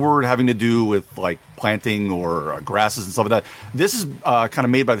think it's a word having to do with like planting or grasses and stuff like that. This is kind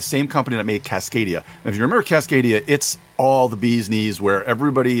of made by the same company that made Cascadia. And if you remember Cascadia, it's all the bee's knees where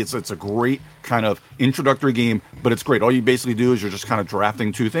everybody, it's a great kind of introductory game, but it's great. All you basically do is you're just kind of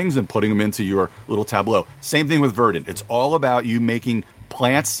drafting 2 things and putting them into your little tableau. Same thing with Verdant. It's all about you making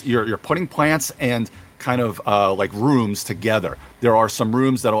plants, you're putting plants and kind of like rooms together. There are some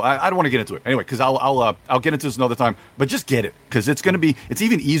rooms that'll, I don't want to get into it anyway, because I'll get into this another time, but just get it, because it's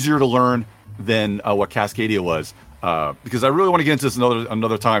even easier to learn than what Cascadia was, because I really want to get into this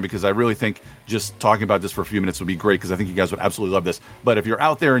another time, because I really think just talking about this for a few minutes would be great, because I think you guys would absolutely love this. But if you're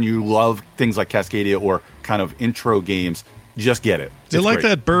out there and you love things like Cascadia or kind of intro games, just get it. They like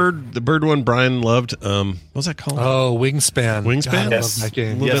that the bird one Brian loved. What was that called? Oh, Wingspan. Wingspan? God, I love that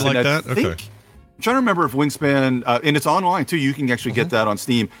game. A little bit like that? Okay. I'm trying to remember if Wingspan, and it's online too. You can actually get that on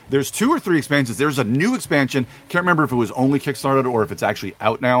Steam. There's 2 or 3 expansions. There's a new expansion. Can't remember if it was only Kickstarted or if it's actually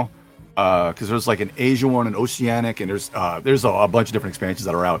out now. Because there's like an Asia one, an Oceanic, and there's a bunch of different expansions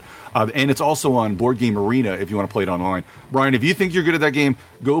that are out. And it's also on Board Game Arena if you want to play it online. Brian, if you think you're good at that game,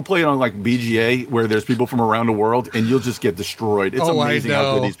 go play it on like BGA where there's people from around the world, and you'll just get destroyed. It's amazing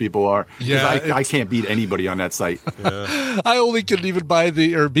how good these people are. Yeah, I can't beat anybody on that site. Yeah. I only can even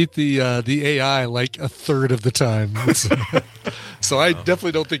beat the AI like a third of the time. So I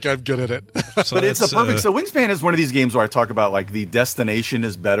definitely don't think I'm good at it. But it's a perfect. So Wingspan is one of these games where I talk about like the destination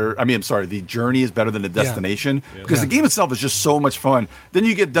is better. The journey is better than the destination, because the game itself is just so much fun. Then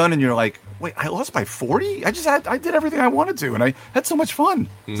you get done and you're like, wait, I lost by 40? I did everything I wanted to, and I had so much fun.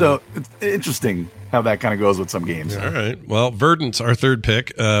 So it's interesting how that kind of goes with some games. All right. Well, Verdant's our third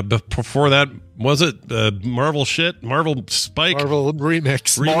pick. Before that, was it Marvel Spike? Marvel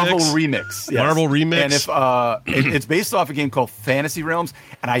Remix. Marvel Remix. Yes. Marvel Remix. And if it's based off a game called Fantasy Realms,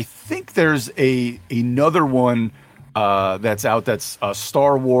 and I think there's another one that's out that's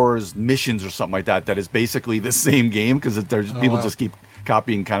Star Wars Missions or something like that is basically the same game, because people just keep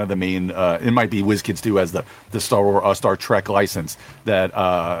copying kind of the main it might be WizKids too as the Star Trek license that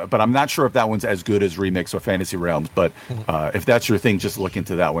but I'm not sure if that one's as good as Remix or Fantasy Realms, but if that's your thing, just look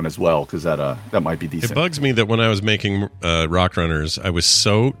into that one as well, because that might be decent. It bugs me that when I was making Rock Runners, I was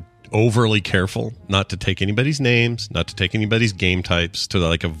so overly careful not to take anybody's names, not to take anybody's game types, to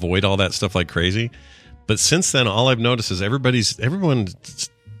like avoid all that stuff like crazy. But since then, all I've noticed is everyone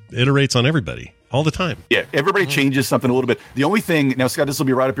iterates on everybody all the time. Yeah, everybody changes something a little bit. The only thing, now Scott, this will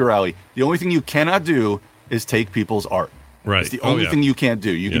be right up your alley. The only thing you cannot do is take people's art. Right. It's the only thing you can't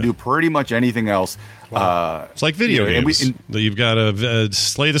do. You can do pretty much anything else. It's like video games. You've got a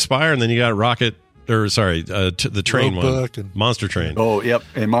Slay the Spire, and then you got Rocket. The train one, Monster Train. Oh, yep,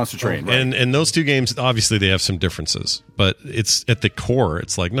 and Monster Train. Right. And those two games, obviously, they have some differences, but it's at the core.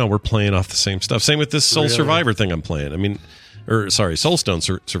 It's like, no, we're playing off the same stuff. Same with this Soul Survivor thing I'm playing. I mean, Soulstone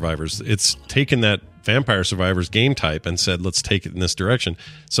Survivors. It's taken that Vampire Survivors game type and said, let's take it in this direction.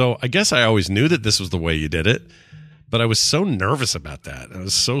 So I guess I always knew that this was the way you did it, but I was so nervous about that. I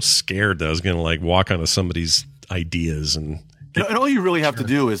was so scared that I was going to like walk onto somebody's ideas and all you really have to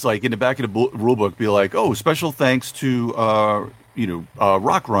do is like in the back of the rule book be like, oh, special thanks to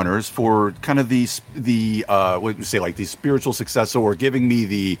rock runners for kind of the what you say, like the spiritual successor, or giving me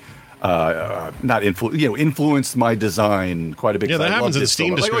the influenced my design quite a bit. Yeah, that happens in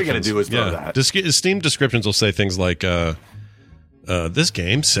Steam descriptions. Like, all you got to do is throw that. Steam descriptions will say things like, this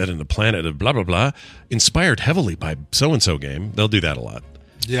game set in the planet of blah blah blah, inspired heavily by so and so game. They'll do that a lot.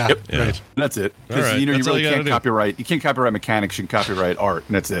 Yeah, right. That's it. Because you really can't copyright. You can't copyright mechanics. You can copyright art,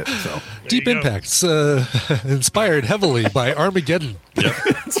 and that's it. So Deep Impact's inspired heavily by Armageddon. Yep.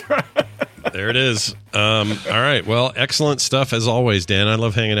 That's right. There it is. All right. Well, excellent stuff as always, Dan. I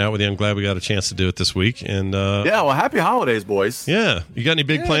love hanging out with you. I'm glad we got a chance to do it this week. And well, happy holidays, boys. Yeah. You got any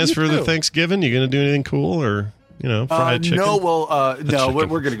big plans for the Thanksgiving? You going to do anything cool or? Fried chicken? No,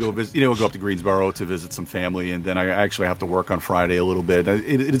 we're going to go visit. We'll go up to Greensboro to visit some family, and then I actually have to work on Friday a little bit.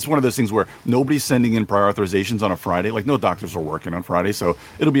 It's one of those things where nobody's sending in prior authorizations on a Friday. Like, no doctors are working on Friday, so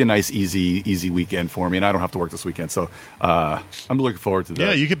it'll be a nice, easy weekend for me, and I don't have to work this weekend. So I'm looking forward to that.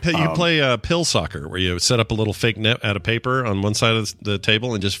 Yeah, you could play pill soccer, where you set up a little fake net out of paper on one side of the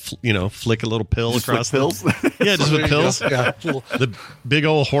table and just flick a little pill across pills. Yeah, just with pills. Yeah, the big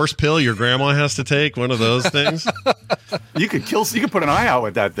old horse pill your grandma has to take. One of those things. You could put an eye out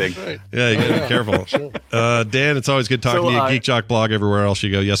with that thing. Right. Yeah, you gotta be careful. Dan, it's always good talking to you. Geek Jock blog everywhere else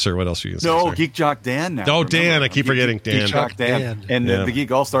you go. Yes, sir. What else are you going to say? Geek Jock Dan now. Oh, Dan. I keep forgetting Dan. Geek Jock Dan. And the Geek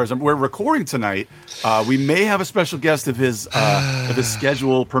All Stars. We're recording tonight. We may have a special guest if his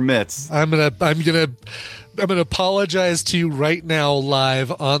schedule permits. I'm gonna apologize to you right now, live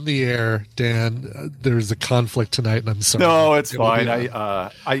on the air, Dan. There's a conflict tonight, and I'm sorry. No, it's fine.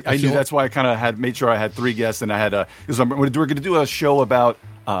 I knew that's why I kind of had made sure I had 3 guests, and I had because we're going to do a show about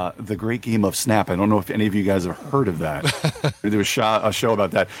the great game of Snap. I don't know if any of you guys have heard of that. We're going to do a show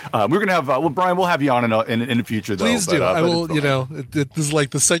about that. We're going to have Brian. We'll have you on in the future, though. Please do. I will. This is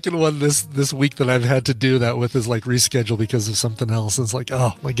like the second one this week that I've had to do that with is like reschedule because of something else. It's like,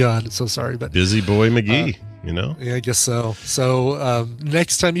 oh my god, I'm so sorry, but busy boy McGee. Yeah, I guess so. So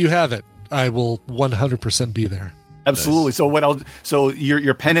next time you have it, I will 100% be there. Absolutely. Nice. So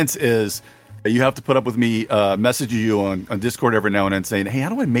your penance is you have to put up with me messaging you on Discord every now and then saying, hey, how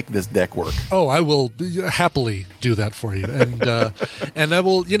do I make this deck work? Oh, I will happily do that for you. And and I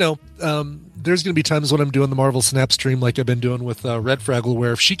will, there's going to be times when I'm doing the Marvel Snap stream like I've been doing with Red Fraggle,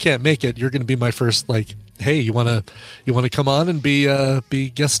 where if she can't make it, you're going to be my first, like, hey, you want to come on and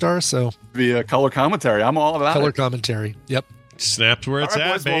be guest star? So be a color commentary. I'm all about color commentary. Yep. Snapped where it's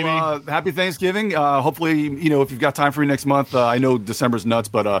at, boys, baby. Well, happy Thanksgiving. Hopefully, if you've got time for you next month, I know December's nuts,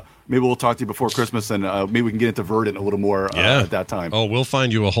 but maybe we'll talk to you before Christmas, and maybe we can get into Verdant a little more at that time. Oh, we'll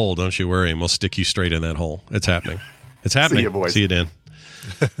find you a hole, don't you worry, and we'll stick you straight in that hole. It's happening. It's happening. See you, boys. See you, Dan.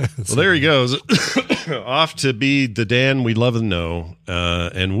 Well, there he goes. Off to be the Dan we love and know,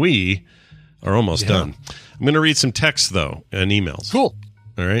 and we are almost done. I'm going to read some texts, though, and emails. Cool.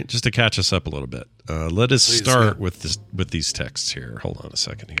 All right, just to catch us up a little bit. Let us start with these texts here. Hold on a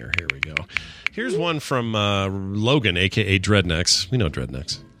second here. Here we go. Here's one from Logan, a.k.a. Dreadnecks. We know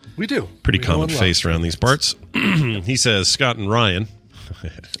Dreadnecks. We do. Pretty common face around these parts. He says, Scott and Ryan.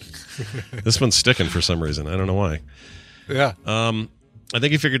 This one's sticking for some reason. I don't know why. Yeah. I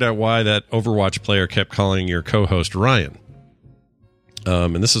think he figured out why that Overwatch player kept calling your co-host Ryan.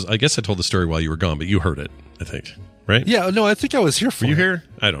 And this is, I guess I told the story while you were gone, but you heard it, I think. Right? Yeah, no, I think I was here for it. Were you here?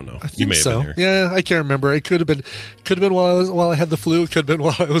 I don't know. You may have been here. Yeah, I can't remember. It could have been while I had the flu. It could have been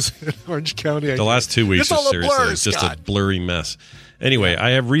while I was in Orange County. The last 2 weeks is seriously just a blurry mess. Anyway,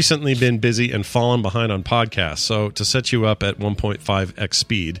 I have recently been busy and fallen behind on podcasts. So to set you up at 1.5x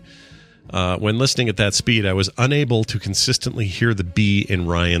speed, when listening at that speed, I was unable to consistently hear the B in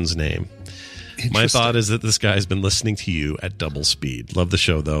Ryan's name. My thought is that this guy's been listening to you at double speed. Love the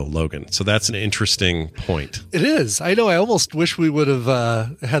show, though, Logan. So that's an interesting point. It is. I know. I almost wish we would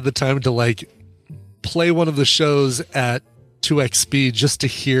have had the time to play one of the shows at 2x speed just to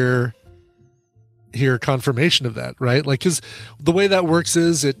hear confirmation of that, right? Because the way that works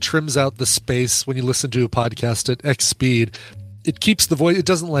is it trims out the space when you listen to a podcast at X speed. It keeps the voice. It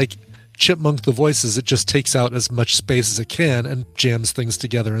doesn't chipmunk the voices, it just takes out as much space as it can and jams things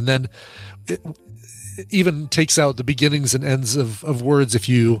together. And then it even takes out the beginnings and ends of words if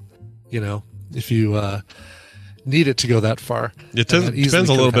you need it to go that far. It depends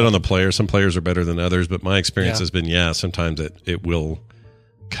a little bit on the player. Some players are better than others, but my experience has been, sometimes it will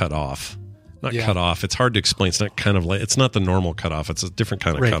cut off. Not cut off. It's hard to explain. It's not it's not the normal cut off. It's a different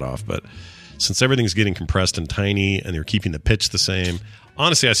kind of cut off. But since everything's getting compressed and tiny and they're keeping the pitch the same,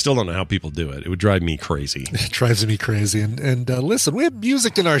 honestly, I still don't know how people do it. It would drive me crazy. It drives me crazy. And listen, we have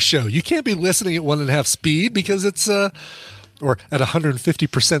music in our show. You can't be listening at 1.5 speed because it's or at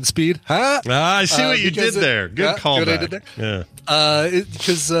 150% speed. Huh? I see what you did there. Good callback. Yeah.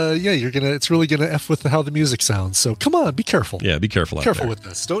 Because it's really gonna F with how the music sounds. So come on, be careful. Yeah, be careful. Careful with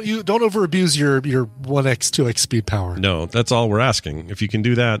this. Don't over abuse your 1x 2x speed power. No, that's all we're asking. If you can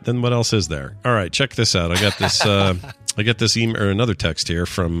do that, then what else is there? All right, check this out. I got this. I get this email or another text here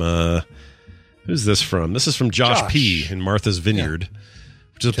from who's this from? This is from Josh P. in Martha's Vineyard,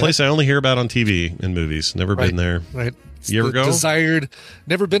 which is a place I only hear about on TV and movies. Never been there. Right. You ever go?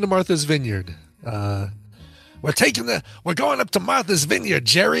 Never been to Martha's Vineyard. We're going up to Martha's Vineyard,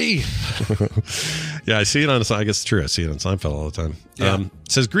 Jerry. Yeah, I see it on. I guess it's true. I see it on Seinfeld all the time. Yeah.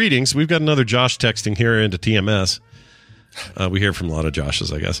 It says, greetings. We've got another Josh texting here into TMS. We hear from a lot of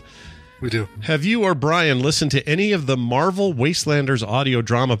Joshes, I guess. We do. Have you or Brian listened to any of the Marvel Wastelanders audio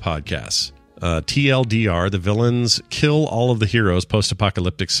drama podcasts? TLDR, the villains kill all of the heroes,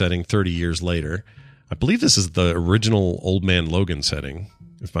 post-apocalyptic setting 30 years later. I believe this is the original Old Man Logan setting,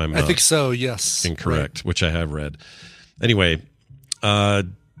 if I'm I think so, yes. Incorrect, which I have read. Anyway,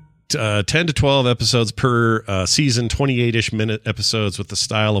 10 to 12 episodes per season, 28-ish minute episodes with the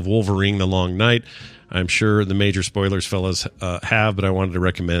style of Wolverine the Long Night. I'm sure the major spoilers fellas have, but I wanted to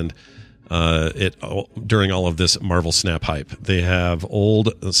recommend it during all of this Marvel Snap hype. They have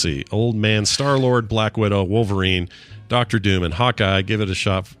Old Man Star-Lord, Black Widow, Wolverine, Doctor Doom, and Hawkeye. Give it a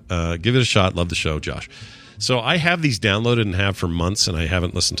shot. Love the show, Josh. So I have these downloaded and have for months, and I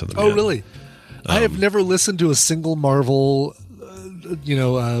haven't listened to them yet. Oh, really? I have never listened to a single Marvel,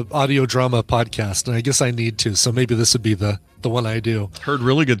 audio drama podcast, and I guess I need to. So maybe this would be the one I do. Heard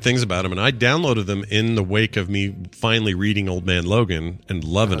really good things about them, and I downloaded them in the wake of me finally reading Old Man Logan and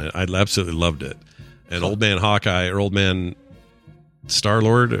loving it. I absolutely loved it. And Old Man Hawkeye or Old Man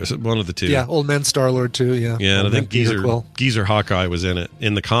Star-Lord, or one of the two. Yeah, Old Man Star-Lord too, yeah. Yeah, and I think Geezer Hawkeye was in it,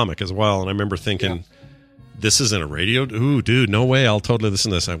 in the comic as well. And I remember thinking, this isn't a radio? Ooh, dude, no way, I'll totally listen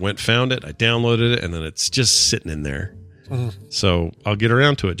to this. I found it, I downloaded it, and then it's just sitting in there. Mm-hmm. So I'll get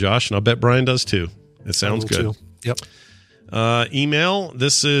around to it, Josh, and I'll bet Brian does too. It sounds good. Too. Yep. Email,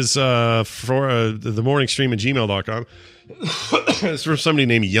 this is for the morning stream at gmail.com. It's from somebody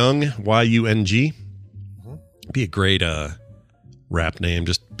named Young, Y-U-N-G. Be a great rap name,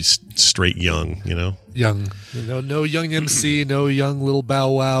 just be straight Young, Young. No Young MC, no Young Little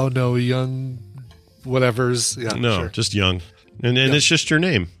Bow Wow, no Young whatevers. Yeah, no, sure. Just Young. And it's just your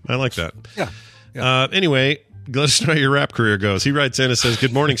name. I like that. Yeah. Anyway, let us know how your rap career goes. He writes in and says,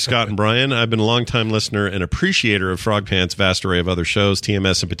 good morning, Scott and Brian. I've been a longtime listener and appreciator of Frog Pants' vast array of other shows.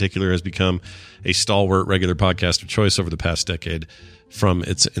 TMS in particular has become a stalwart regular podcast of choice over the past decade from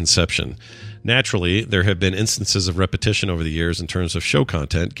its inception. Naturally, there have been instances of repetition over the years in terms of show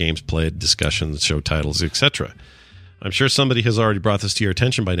content, games played, discussions, show titles, etc. I'm sure somebody has already brought this to your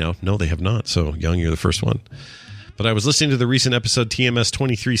attention by now. No, they have not. So, Young, you're the first one. But I was listening to the recent episode TMS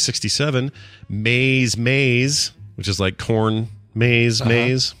 2367, Maze, which is like corn maze.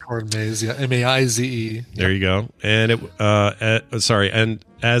 Corn maze, yeah. M-A-I-Z-E. There you go. And and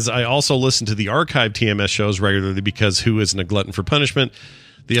as I also listen to the archived TMS shows regularly because who isn't a glutton for punishment,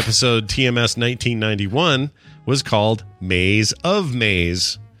 the episode TMS 1991 was called Maze of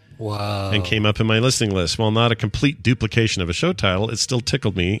Maze. Wow. And came up in my listening list. While not a complete duplication of a show title, it still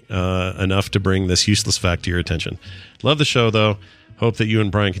tickled me enough to bring this useless fact to your attention. Love the show, though. Hope that you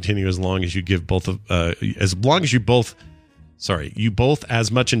and Brian continue as long as you give both you both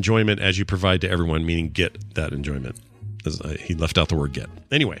as much enjoyment as you provide to everyone, meaning get that enjoyment. He left out the word get.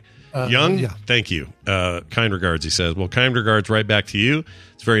 Anyway, Young, thank you. Kind regards, he says. Well, kind regards right back to you.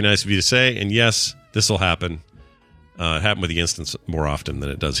 It's very nice of you to say. And yes, this will happen. It happened with the Instance more often than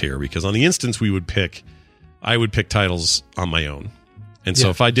it does here, because on the Instance I would pick titles on my own. And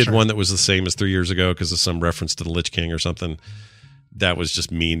so if I did one that was the same as 3 years ago because of some reference to the Lich King or something, that was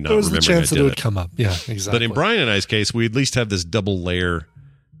just me not remembering. There was the chance that it would come up. Yeah, exactly. But in Brian and I's case, we at least have this double layer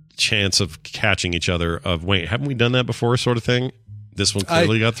chance of catching each other of, wait, haven't we done that before sort of thing? This one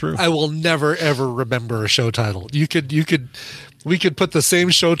clearly got through. I will never, ever remember a show title. You could we could put the same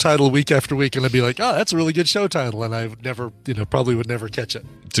show title week after week, and I'd be like, "Oh, that's a really good show title," and I would never, probably would never catch it.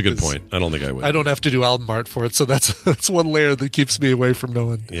 It's a good point. I don't think I would. I don't have to do album art for it, so that's one layer that keeps me away from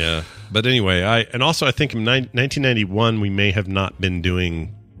knowing. Yeah, but anyway, I think in 1991 we may have not been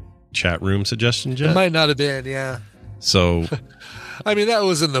doing chat room suggestions yet. It might not have been, yeah. So, I mean, that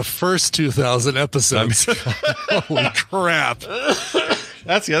was in the first 2,000 episodes. Holy crap!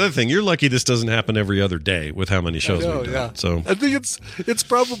 That's the other thing. You're lucky this doesn't happen every other day with how many shows we've done. Yeah. So I think it's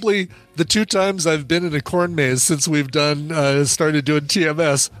probably the 2 times I've been in a corn maze since we've started doing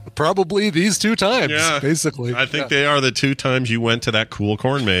TMS. Probably these 2 times, basically. I think they are the 2 times you went to that cool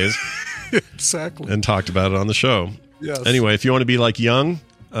corn maze. Exactly. And talked about it on the show. Yes. Anyway, if you want to be like Young,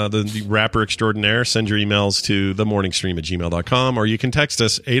 the rapper extraordinaire, send your emails to themorningstream@gmail.com, or you can text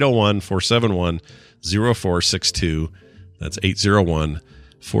us 801-471-0462. That's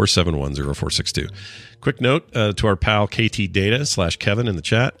 801-471-0462. Quick note to our pal KT Data / Kevin in the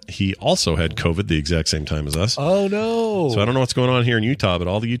chat. He also had COVID the exact same time as us. Oh, no. So I don't know what's going on here in Utah, but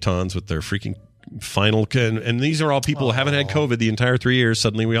all the Utahns with their freaking final... And these are all people who haven't had COVID the entire 3 years.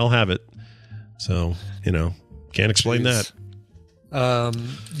 Suddenly we all have it. So, can't explain that.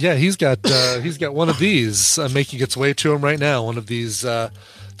 Yeah, he's got one of these making its way to him right now. One of these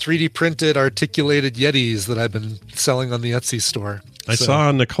 3D printed articulated Yetis that I've been selling on the Etsy store. I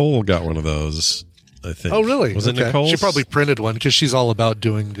saw Nicole got one of those, I think. Oh, really? Was it Nicole? She probably printed one because she's all about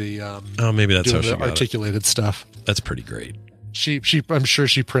doing the maybe that's how she got articulated stuff. That's pretty great. She I'm sure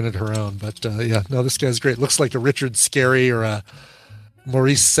she printed her own, but this guy's great. Looks like a Richard Scarry or a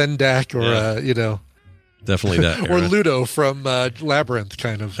Maurice Sendak or definitely that or era. Ludo from Labyrinth,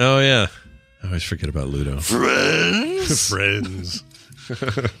 kind of. Oh yeah, I always forget about Ludo. Friends.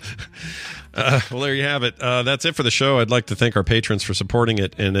 Well, there you have it. That's it for the show. I'd like to thank our patrons for supporting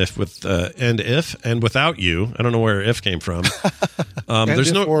it, and without you, I don't know where if came from.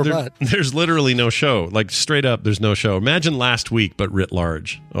 There's literally no show. Like straight up, there's no show. Imagine last week, but writ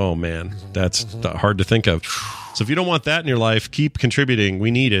large. Oh man, that's hard to think of. So if you don't want that in your life, keep contributing.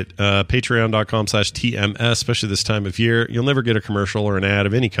 We need it. Patreon.com/TMS, especially this time of year. You'll never get a commercial or an ad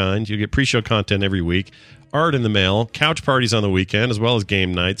of any kind. You get pre-show content every week, art in the mail, couch parties on the weekend, as well as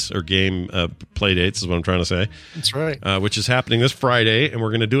game nights or game play dates is what I'm trying to say. That's right. Which is happening this Friday, and we're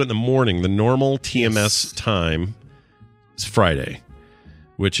going to do it in the morning. The normal TMS time is Friday,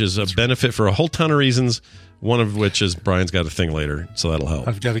 which is a benefit for a whole ton of reasons. One of which is Brian's got a thing later, so that'll help.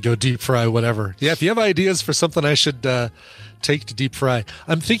 I've got to go deep fry whatever. Yeah, if you have ideas for something I should take to deep fry,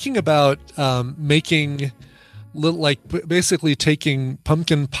 I'm thinking about making basically taking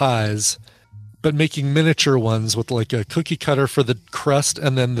pumpkin pies, but making miniature ones with like a cookie cutter for the crust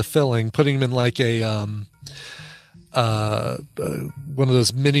and then the filling, putting them in like a one of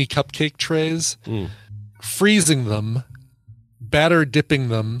those mini cupcake trays, freezing them, batter dipping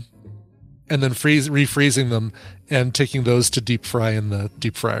them, and then refreezing them and taking those to deep fry in the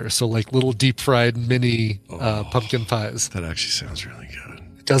deep fryer. So like little deep fried mini pumpkin pies. That actually sounds really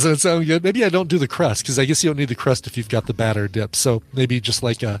good. Doesn't it sound good? Maybe I don't do the crust because I guess you don't need the crust if you've got the batter dip. So maybe just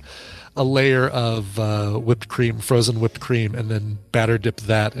like a layer of whipped cream, frozen whipped cream, and then batter dip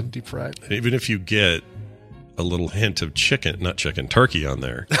that and deep fry it. Even if you get a little hint of turkey on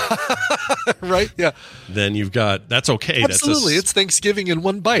there. Right? Yeah. Then that's okay. Absolutely. It's Thanksgiving in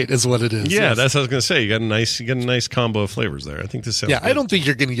one bite is what it is. Yeah, yes. That's what I was going to say. You got a nice combo of flavors there. I think this sounds good. I don't think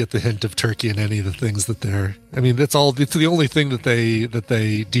you're going to get the hint of turkey in any of the things that it's the only thing that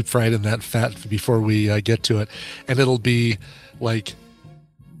they deep fried in that fat before we get to it. And it'll be like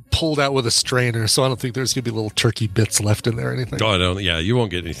pulled out with a strainer, so I don't think there's gonna be little turkey bits left in there or anything. Oh, I don't. Yeah, you won't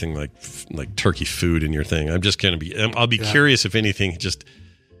get anything like turkey food in your thing. I'll be curious if anything just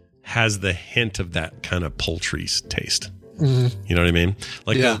has the hint of that kind of poultry taste. Mm-hmm. You know what I mean?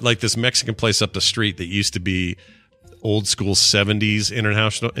 Like this Mexican place up the street that used to be old school 70s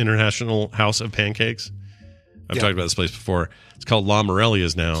international house of pancakes. I've talked about this place before. It's called La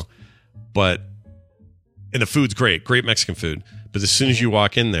Morelia's now, and the food's great Mexican food. But as soon as you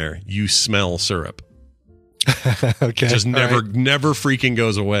walk in there, you smell syrup. Okay. Just never freaking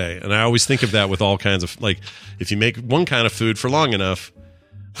goes away. And I always think of that with all kinds of, like, if you make one kind of food for long enough,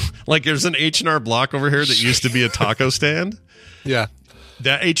 like there's an H&R Block over here that used to be a taco stand. Yeah.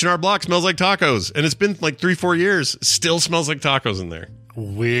 That H&R Block smells like tacos. And it's been like 3-4 years. Still smells like tacos in there.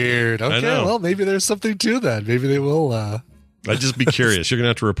 Weird. Okay. Well, maybe there's something to that. Maybe they will. I'd just be curious. You're going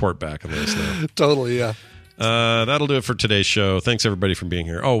to have to report back on this now. Totally, yeah. That'll do it for today's show. Thanks everybody for being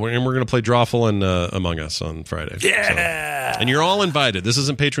here. Oh, and we're going to play Drawful and Among Us on Friday. Yeah. And you're all invited. This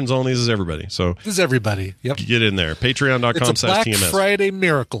isn't patrons only. This is everybody. So this is everybody. Yep. Get in there. Patreon.com/TMS. It's a Black Friday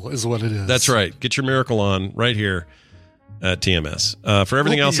miracle is what it is. That's right. Get your miracle on right here. at TMS. For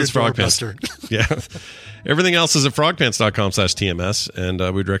everything else, it's your Frogpants. Yeah. Everything else is at frogpants.com/TMS,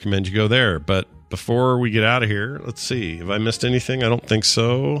 and we'd recommend you go there. But before we get out of here, let's see. Have I missed anything? I don't think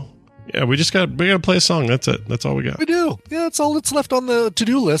so. Yeah, we got to play a song. That's it. That's all we got. We do. Yeah, that's all that's left on the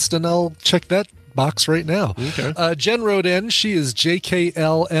to-do list, and I'll check that box right now. Okay. Jen wrote in. She is JKLMAAS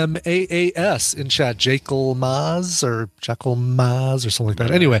in chat. Jackal-Maz or something like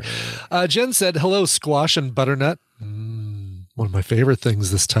that. Anyway, Jen said, hello, squash and butternut. One of my favorite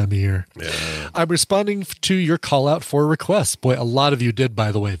things this time of year. Yeah. I'm responding to your call out for requests. Boy, a lot of you did,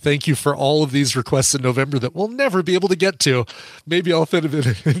 by the way. Thank you for all of these requests in November that we'll never be able to get to. Maybe I'll fit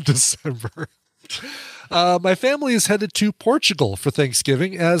it in December. My family is headed to Portugal for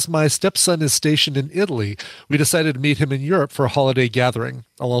Thanksgiving as my stepson is stationed in Italy. We decided to meet him in Europe for a holiday gathering.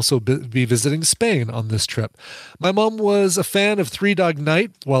 I'll also be visiting Spain on this trip. My mom was a fan of Three Dog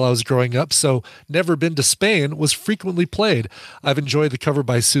Night while I was growing up, so Never Been to Spain was frequently played. I've enjoyed the cover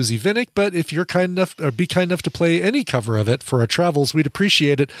by Susie Vinnick, but if you're kind enough or be kind enough to play any cover of it for our travels, we'd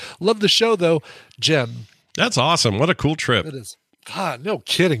appreciate it. Love the show, though. Jen. That's awesome. What a cool trip. It is. No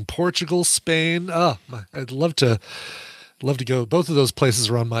kidding. Portugal, Spain. I'd love to go. Both of those places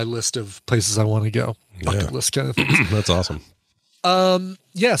are on my list of places I want to go. Bucket list kind of things. That's awesome.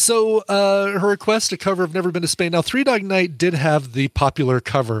 So her request, a cover of Never Been to Spain. Now, Three Dog Night did have the popular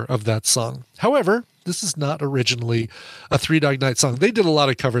cover of that song. However, this is not originally a Three Dog Night song. They did a lot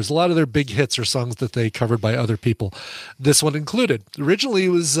of covers. A lot of their big hits are songs that they covered by other people. This one included. Originally, it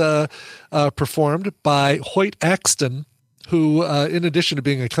was performed by Hoyt Axton, who, in addition to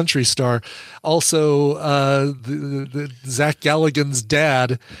being a country star, also the Zach Galligan's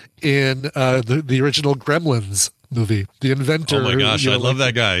dad in the original Gremlins movie, the inventor. Oh my gosh, I love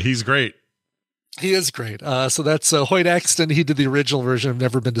that guy. He's great. He is great. So that's Hoyt Axton. He did the original version of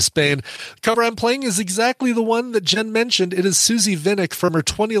Never Been to Spain. The cover I'm playing is exactly the one that Jen mentioned. It is Susie Vinnick from her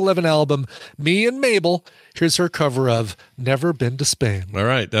 2011 album, Me and Mabel. Here's her cover of Never Been to Spain. All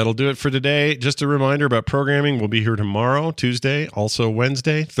right, that'll do it for today. Just a reminder about programming. We'll be here tomorrow, Tuesday, also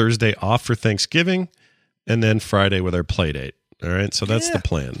Wednesday, Thursday off for Thanksgiving, and then Friday with our play date. All right, so that's the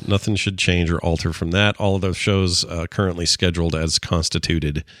plan. Nothing should change or alter from that. All of those shows currently scheduled as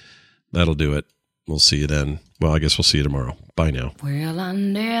constituted. That'll do it. We'll see you then. Well, I guess we'll see you tomorrow. Bye now. Well, I've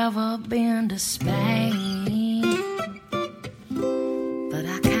never been to Spain, but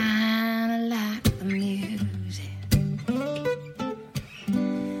I kind of like the music.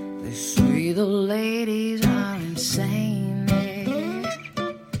 They say the ladies are insane there,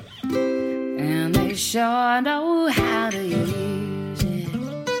 and they sure know how to use it.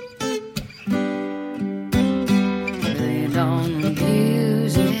 They don't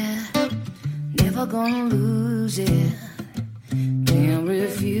abuse it. Never gonna lose it, can't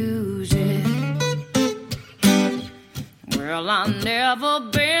refuse it. Well, I've never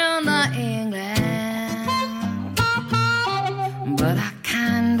been to England, but I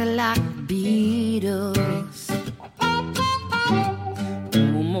kinda like Beatles.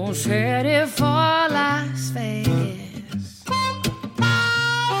 Almost headed for Las Vegas,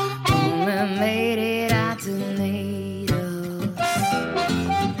 only made it out to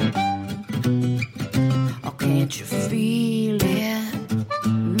Can't you feel it?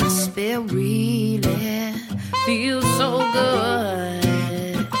 Must be really. Feels so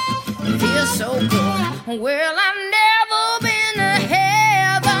good. Feels so good. Well, I've never been to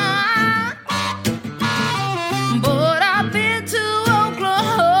heaven, but I've been to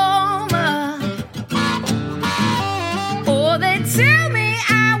Oklahoma. Oh, they tell me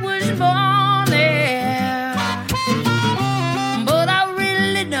I was born there, but I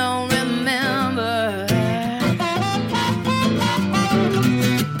really don't remember.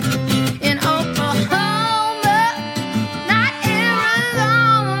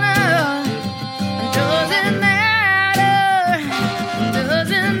 Doesn't matter.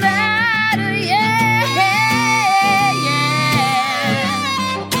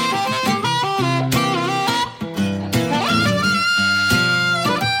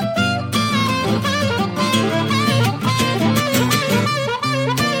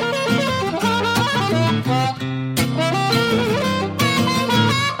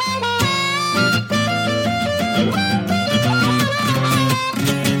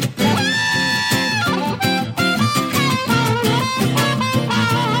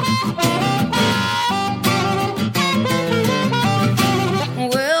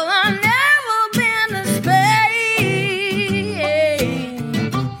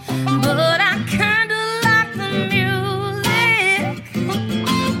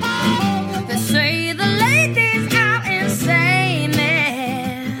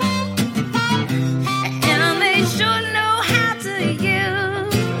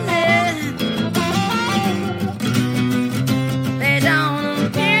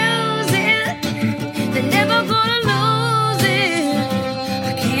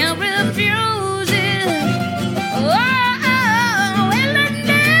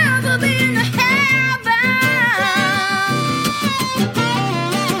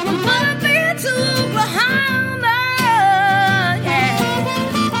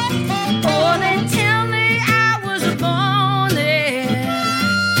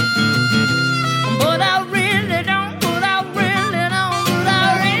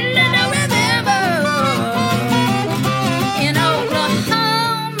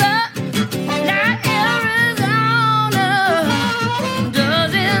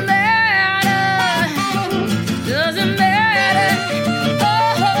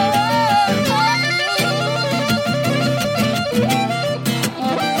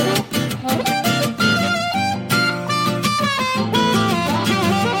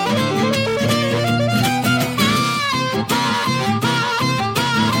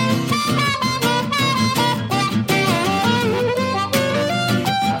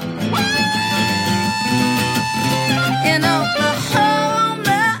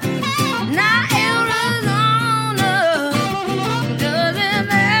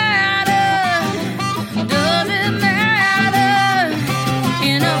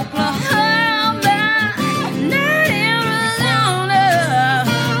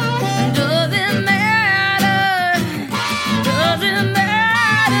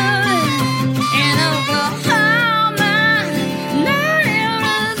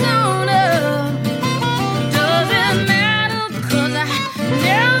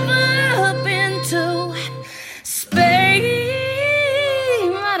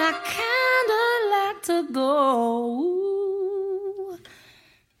 to go.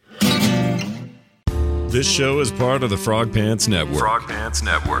 This show is part of the Frog Pants Network. Frog Pants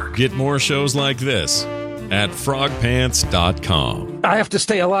Network. Get more shows like this at frogpants.com. I have to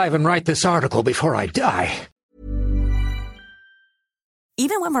stay alive and write this article before I die.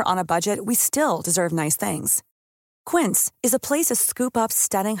 Even when we're on a budget, we still deserve nice things. Quince is a place to scoop up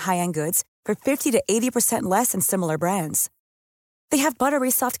stunning high-end goods for 50 to 80% less than similar brands. They have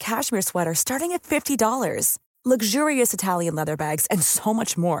buttery soft cashmere sweaters starting at $50, luxurious Italian leather bags, and so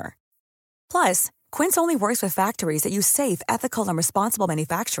much more. Plus, Quince only works with factories that use safe, ethical, and responsible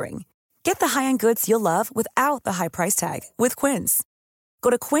manufacturing. Get the high-end goods you'll love without the high price tag with Quince. Go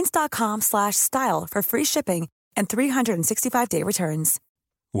to quince.com/style for free shipping and 365-day returns.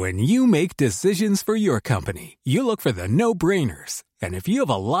 When you make decisions for your company, you look for the no-brainers. And if you have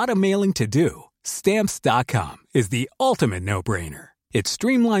a lot of mailing to do, Stamps.com is the ultimate no-brainer. It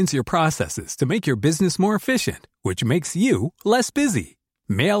streamlines your processes to make your business more efficient, which makes you less busy.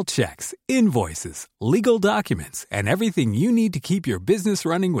 Mail checks, invoices, legal documents, and everything you need to keep your business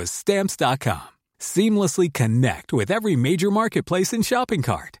running with Stamps.com. Seamlessly connect with every major marketplace and shopping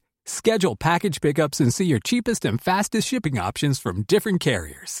cart. Schedule package pickups and see your cheapest and fastest shipping options from different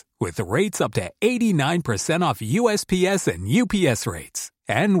carriers. With rates up to 89% off USPS and UPS rates.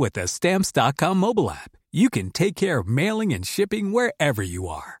 And with the Stamps.com mobile app, you can take care of mailing and shipping wherever you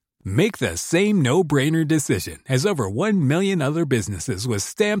are. Make the same no-brainer decision as over 1 million other businesses with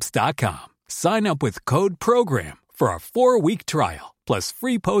Stamps.com. Sign up with code PROGRAM for a 4-week trial, plus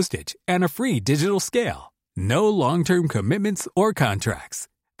free postage and a free digital scale. No long-term commitments or contracts.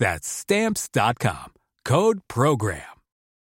 That's Stamps.com. Code PROGRAM.